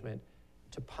management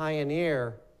to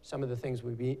pioneer some of the things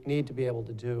we need to be able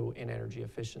to do in energy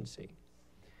efficiency.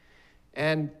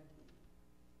 And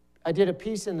I did a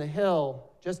piece in The Hill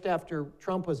just after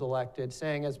Trump was elected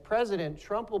saying, as president,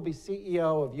 Trump will be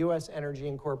CEO of U.S. Energy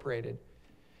Incorporated.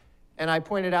 And I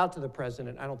pointed out to the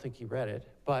president, I don't think he read it,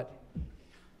 but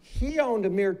he owned a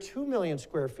mere 2 million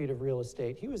square feet of real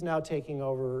estate. He was now taking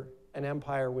over an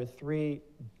empire with 3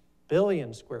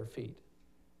 billion square feet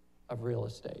of real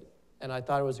estate. And I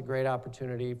thought it was a great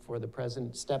opportunity for the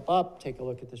president to step up, take a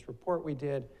look at this report we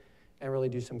did, and really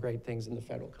do some great things in the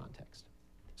federal context.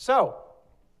 So,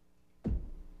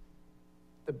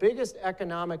 the biggest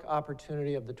economic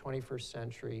opportunity of the 21st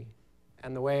century,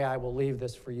 and the way I will leave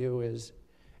this for you is,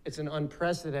 it's an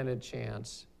unprecedented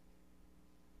chance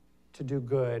to do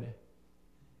good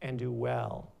and do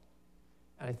well.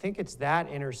 And I think it's that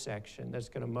intersection that's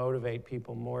going to motivate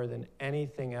people more than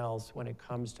anything else when it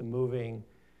comes to moving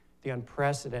the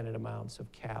unprecedented amounts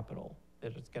of capital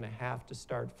that it's going to have to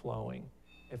start flowing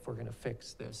if we're going to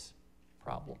fix this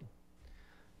problem.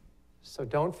 So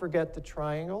don't forget the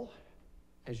triangle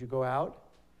as you go out.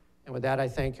 And with that, I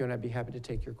thank you, and I'd be happy to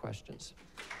take your questions.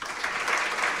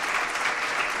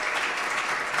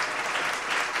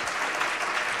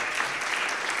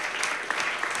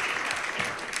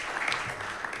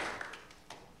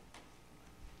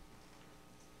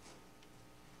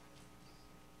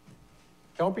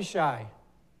 Don't be shy.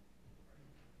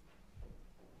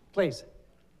 Please.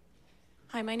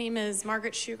 Hi, my name is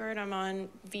Margaret Shugart. I'm on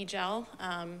VJEL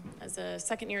as a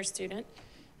second-year student.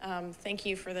 Thank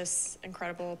you for this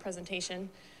incredible presentation.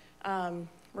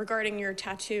 Regarding your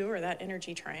tattoo, or that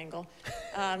energy triangle,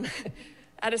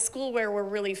 at a school where we're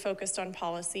really focused on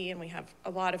policy and we have a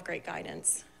lot of great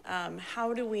guidance,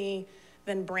 how do we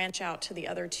then branch out to the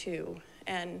other two?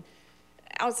 And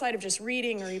outside of just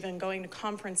reading or even going to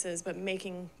conferences, but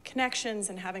making connections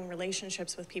and having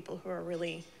relationships with people who are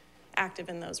really active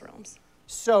in those realms.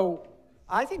 So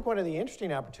I think one of the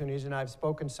interesting opportunities, and I've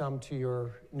spoken some to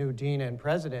your new dean and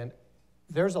president,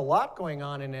 there's a lot going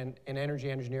on in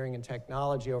energy engineering and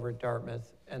technology over at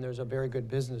Dartmouth, and there's a very good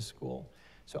business school.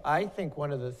 So I think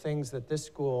one of the things that this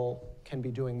school can be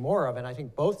doing more of, and I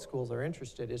think both schools are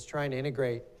interested, is trying to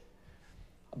integrate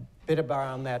a bit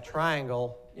around that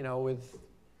triangle, you know, with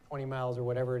 20 miles or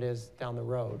whatever it is down the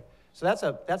road. So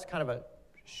that's kind of a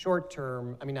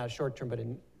short-term, I mean, not a short-term, but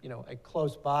a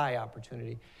close-by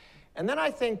opportunity. And then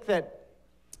I think that,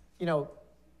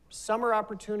 summer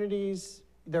opportunities,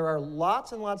 there are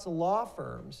lots and lots of law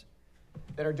firms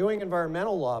that are doing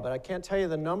environmental law, but I can't tell you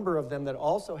the number of them that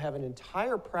also have an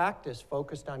entire practice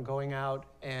focused on going out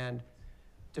and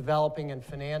developing and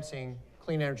financing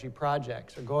clean energy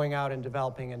projects, or going out and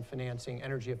developing and financing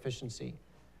energy efficiency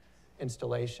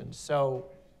installations. So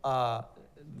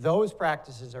those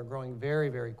practices are growing very,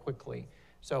 very quickly.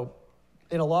 So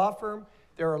in a law firm,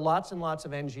 there are lots and lots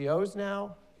of NGOs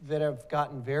now that have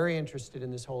gotten very interested in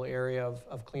this whole area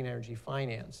of clean energy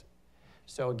finance.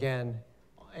 So again,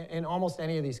 in almost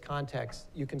any of these contexts,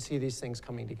 you can see these things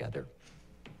coming together.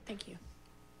 Thank you.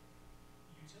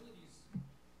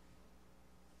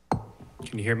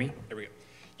 Can you hear me? There we go.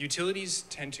 Utilities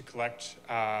tend to collect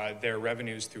their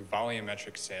revenues through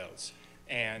volumetric sales,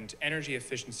 and energy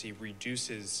efficiency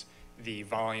reduces the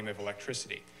volume of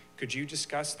electricity. Could you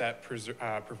discuss that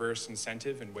perverse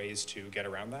incentive and ways to get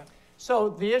around that? So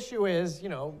the issue is,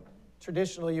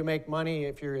 traditionally you make money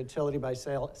if you're a utility by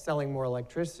selling more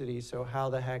electricity, so how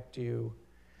the heck do you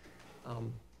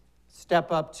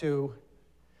step up to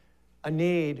a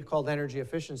need called energy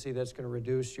efficiency that's going to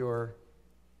reduce your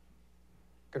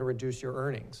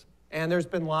earnings? And there's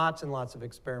been lots and lots of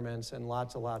experiments and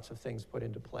lots of things put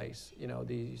into place.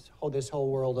 This whole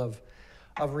world of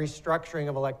restructuring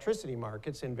of electricity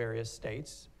markets in various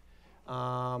states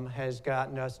has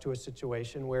gotten us to a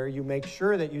situation where you make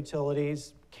sure that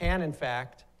utilities can, in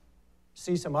fact,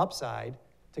 see some upside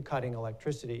to cutting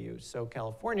electricity use. So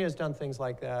California has done things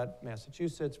like that,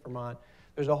 Massachusetts, Vermont.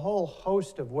 There's a whole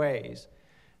host of ways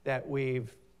that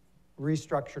we've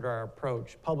restructured our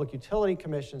approach. Public utility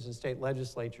commissions and state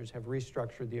legislatures have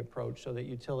restructured the approach so that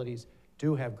utilities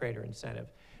do have greater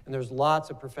incentive. And there's lots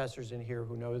of professors in here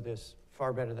who know this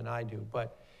far better than I do,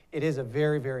 but it is a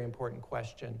very, very important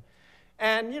question.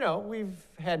 And, we've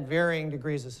had varying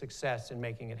degrees of success in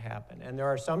making it happen. And there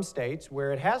are some states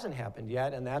where it hasn't happened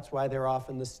yet, and that's why they're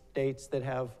often the states that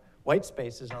have white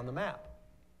spaces on the map,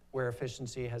 where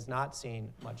efficiency has not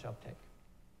seen much uptake.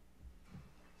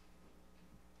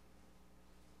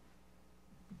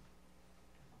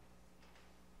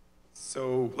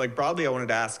 So, broadly, I wanted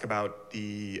to ask about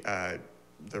the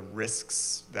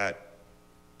risks that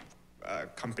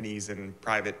companies and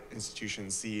private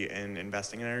institutions see in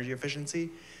investing in energy efficiency,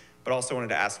 but also wanted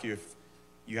to ask you if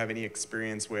you have any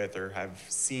experience with or have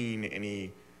seen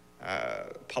any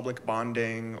public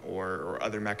bonding or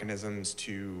other mechanisms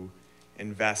to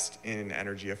invest in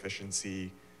energy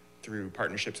efficiency through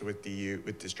partnerships with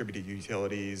distributed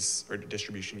utilities or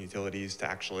distribution utilities to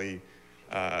actually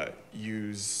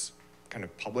use kind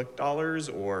of public dollars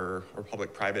or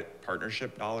public-private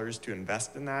partnership dollars to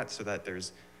invest in that, so that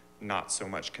there's not so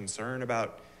much concern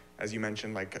about, as you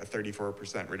mentioned, like a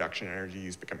 34% reduction in energy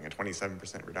use becoming a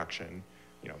 27% reduction,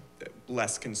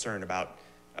 less concern about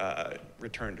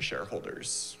return to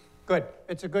shareholders. Good.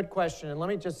 It's a good question. And let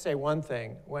me just say one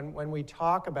thing. When we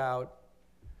talk about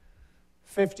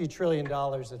 $50 trillion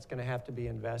that's going to have to be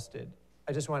invested,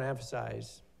 I just want to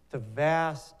emphasize the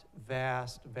vast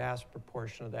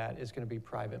proportion of that is going to be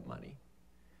private money.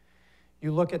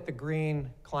 You look at the Green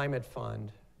Climate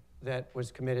Fund that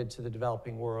was committed to the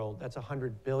developing world, that's a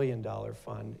 $100 billion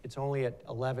fund. It's only at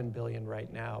 $11 billion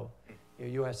right now. The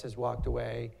U.S. has walked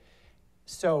away.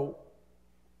 So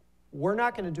we're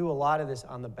not going to do a lot of this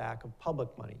on the back of public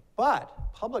money,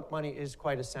 but public money is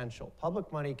quite essential.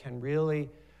 Public money can really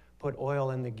put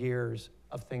oil in the gears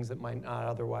of things that might not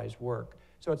otherwise work.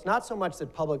 So it's not so much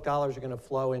that public dollars are going to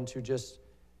flow into just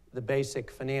the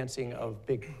basic financing of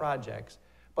big projects,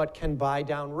 but can buy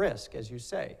down risk, as you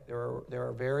say. There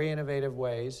are very innovative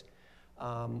ways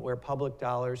where public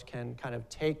dollars can kind of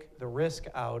take the risk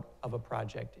out of a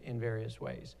project in various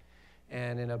ways.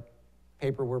 And in a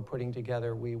paper we're putting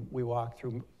together, we walk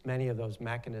through many of those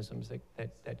mechanisms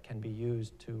that can be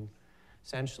used to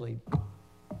essentially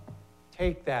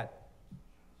take that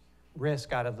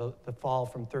risk out of the fall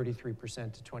from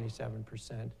 33% to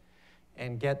 27%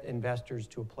 and get investors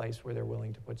to a place where they're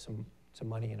willing to put some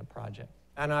money in a project.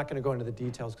 I'm not going to go into the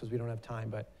details because we don't have time,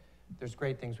 but there's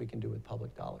great things we can do with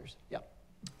public dollars. Yep.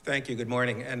 Thank you. Good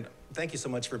morning. And thank you so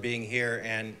much for being here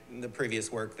and the previous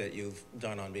work that you've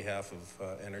done on behalf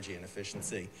of energy and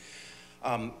efficiency.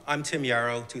 I'm Tim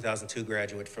Yarrow, 2002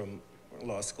 graduate from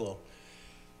law school.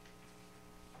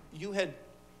 You had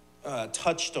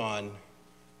touched on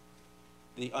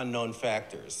the unknown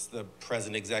factors, the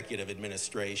present executive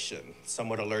administration,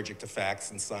 somewhat allergic to facts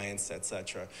and science, et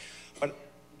cetera. But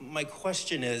my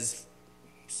question is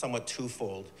somewhat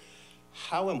twofold.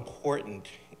 How important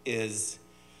is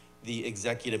the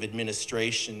executive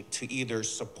administration to either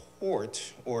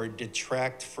support or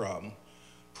detract from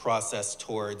process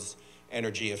towards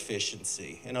energy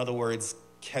efficiency? In other words,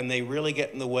 can they really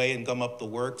get in the way and gum up the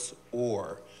works,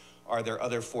 or are there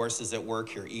other forces at work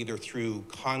here, either through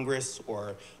Congress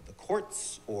or the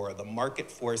courts or the market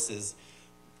forces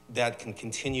that can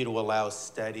continue to allow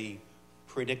steady,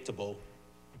 predictable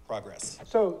progress?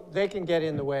 So they can get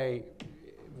in the way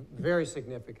very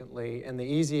significantly, and the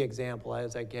easy example,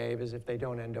 as I gave, is if they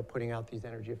don't end up putting out these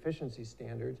energy efficiency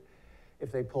standards,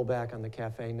 if they pull back on the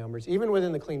CAFE numbers. Even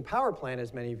within the Clean Power Plan,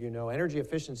 as many of you know, energy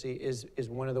efficiency is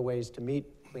one of the ways to meet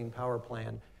Clean Power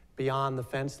Plan beyond the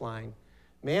fence line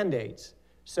mandates.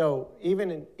 So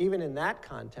even in that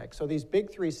context, so these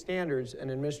big three standards, an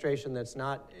administration that's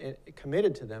not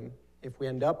committed to them, if we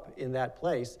end up in that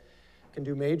place, can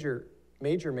do major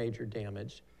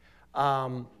damage.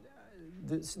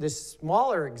 This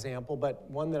smaller example, but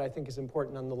one that I think is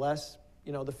important nonetheless,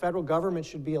 the federal government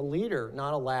should be a leader,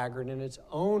 not a laggard, in its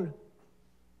own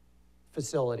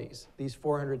facilities, these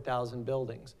 400,000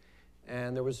 buildings.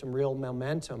 And there was some real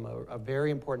momentum, a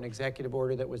very important executive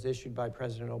order that was issued by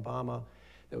President Obama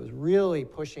that was really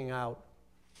pushing out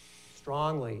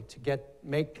strongly to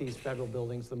make these federal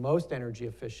buildings the most energy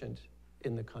efficient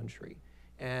in the country.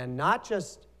 And not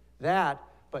just that,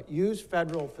 but use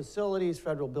federal facilities,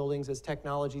 federal buildings as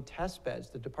technology test beds.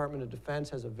 The Department of Defense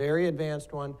has a very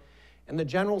advanced one, and the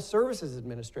General Services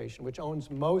Administration, which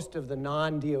owns most of the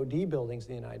non-DoD buildings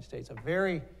in the United States, a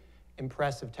very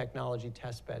impressive technology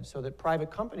test bed, so that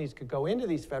private companies could go into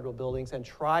these federal buildings and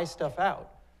try stuff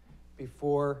out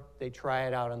before they try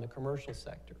it out in the commercial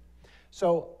sector.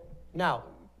 So now,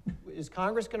 is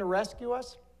Congress going to rescue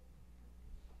us?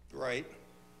 Right.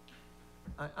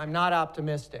 I'm not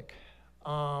optimistic.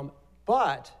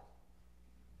 But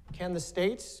can the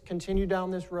states continue down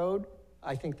this road?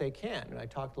 I think they can, and I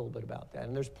talked a little bit about that.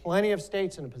 And there's plenty of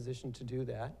states in a position to do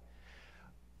that.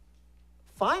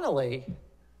 Finally,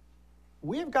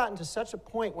 we have gotten to such a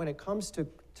point when it comes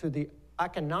to the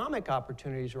economic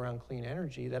opportunities around clean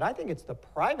energy that I think it's the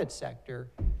private sector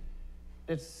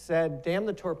that said, damn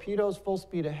the torpedoes, full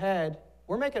speed ahead.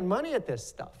 We're making money at this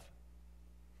stuff.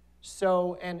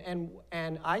 So,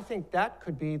 and I think that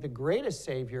could be the greatest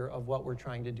savior of what we're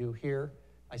trying to do here.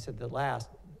 I said the last.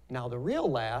 Now the real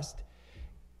last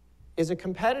is a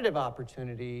competitive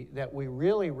opportunity that we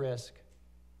really risk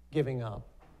giving up,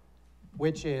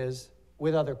 which is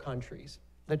with other countries.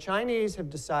 The Chinese have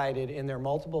decided in their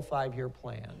multiple 5-year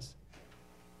plans,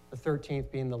 the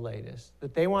 13th being the latest,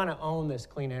 that they want to own this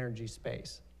clean energy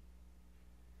space.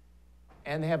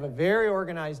 And they have a very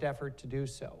organized effort to do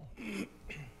so.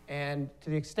 And to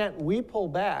the extent we pull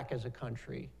back as a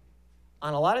country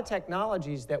on a lot of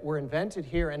technologies that were invented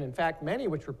here, and in fact, many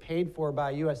which were paid for by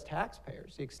US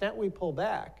taxpayers, the extent we pull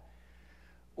back,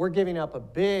 we're giving up a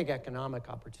big economic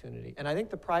opportunity. And I think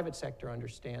the private sector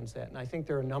understands that, and I think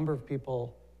there are a number of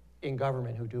people in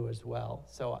government who do as well.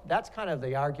 So that's kind of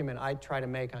the argument I try to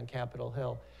make on Capitol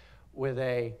Hill with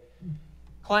a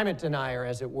climate denier,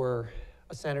 as it were,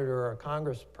 a senator or a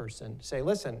congressperson. Say,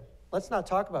 listen, let's not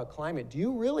talk about climate. Do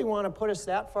you really want to put us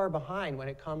that far behind when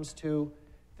it comes to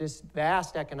this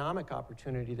vast economic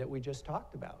opportunity that we just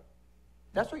talked about?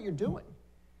 That's what you're doing.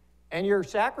 And you're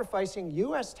sacrificing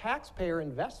US taxpayer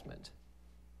investment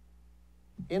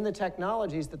in the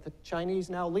technologies that the Chinese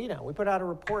now lead on. We put out a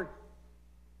report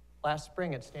last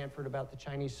spring at Stanford about the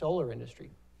Chinese solar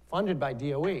industry, funded by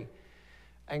DOE.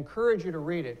 I encourage you to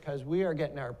read it, because we are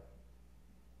getting our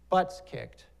butts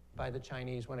kicked by the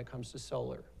Chinese when it comes to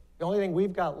solar. The only thing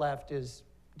we've got left is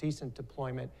decent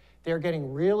deployment. They're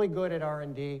getting really good at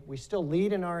R&D. We still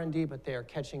lead in R&D, but they are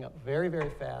catching up very, very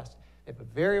fast. They have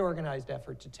a very organized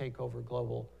effort to take over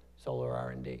global solar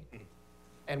R&D.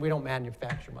 And we don't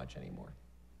manufacture much anymore.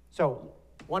 So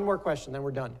one more question, then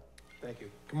we're done. Thank you.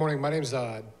 Good morning. My name's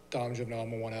Dom Juvenal.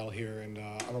 I'm a 1L here, and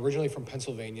I'm originally from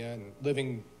Pennsylvania and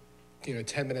living,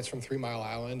 10 minutes from 3 Mile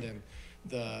Island. And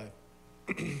the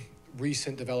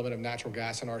recent development of natural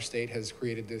gas in our state has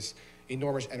created this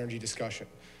enormous energy discussion.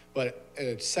 But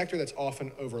a sector that's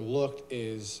often overlooked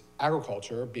is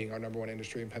agriculture, being our #1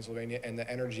 industry in Pennsylvania, and the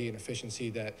energy and efficiency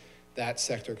that that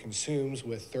sector consumes,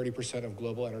 with 30% of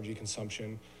global energy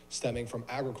consumption stemming from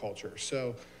agriculture.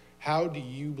 So how do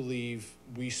you believe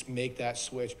we make that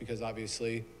switch, because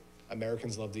obviously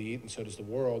Americans love to eat, and so does the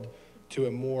world, to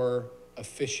a more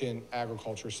efficient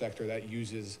agriculture sector that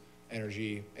uses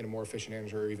energy in a more efficient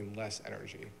energy, or even less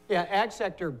energy? Yeah, ag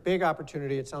sector, big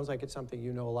opportunity. It sounds like it's something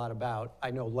you know a lot about.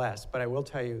 I know less, but I will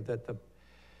tell you that the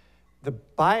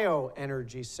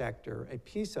bioenergy sector, a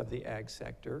piece of the ag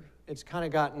sector, it's kind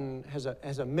of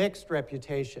has a mixed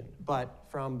reputation, but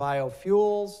from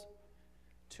biofuels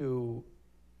to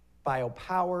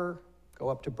biopower, go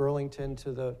up to Burlington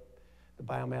to the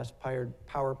biomass-fired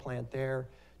power plant there,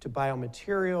 to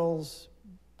biomaterials,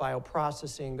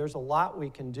 bioprocessing. There's a lot we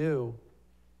can do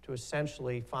to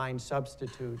essentially find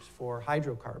substitutes for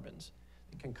hydrocarbons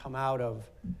that can come out of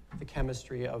the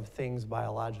chemistry of things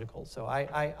biological. So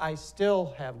I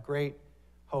still have great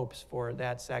hopes for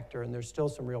that sector, and there's still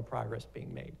some real progress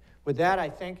being made. With that, I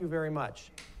thank you very much.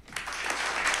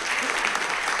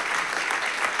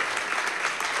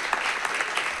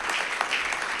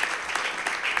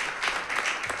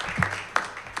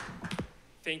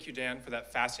 Thank you, Dan, for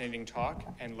that fascinating talk,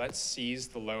 and let's seize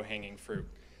the low-hanging fruit.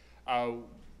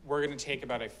 We're going to take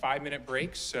about a 5-minute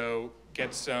break, so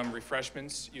get some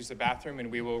refreshments, use the bathroom, and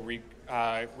we will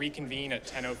reconvene at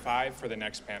 10:05 for the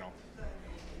next panel.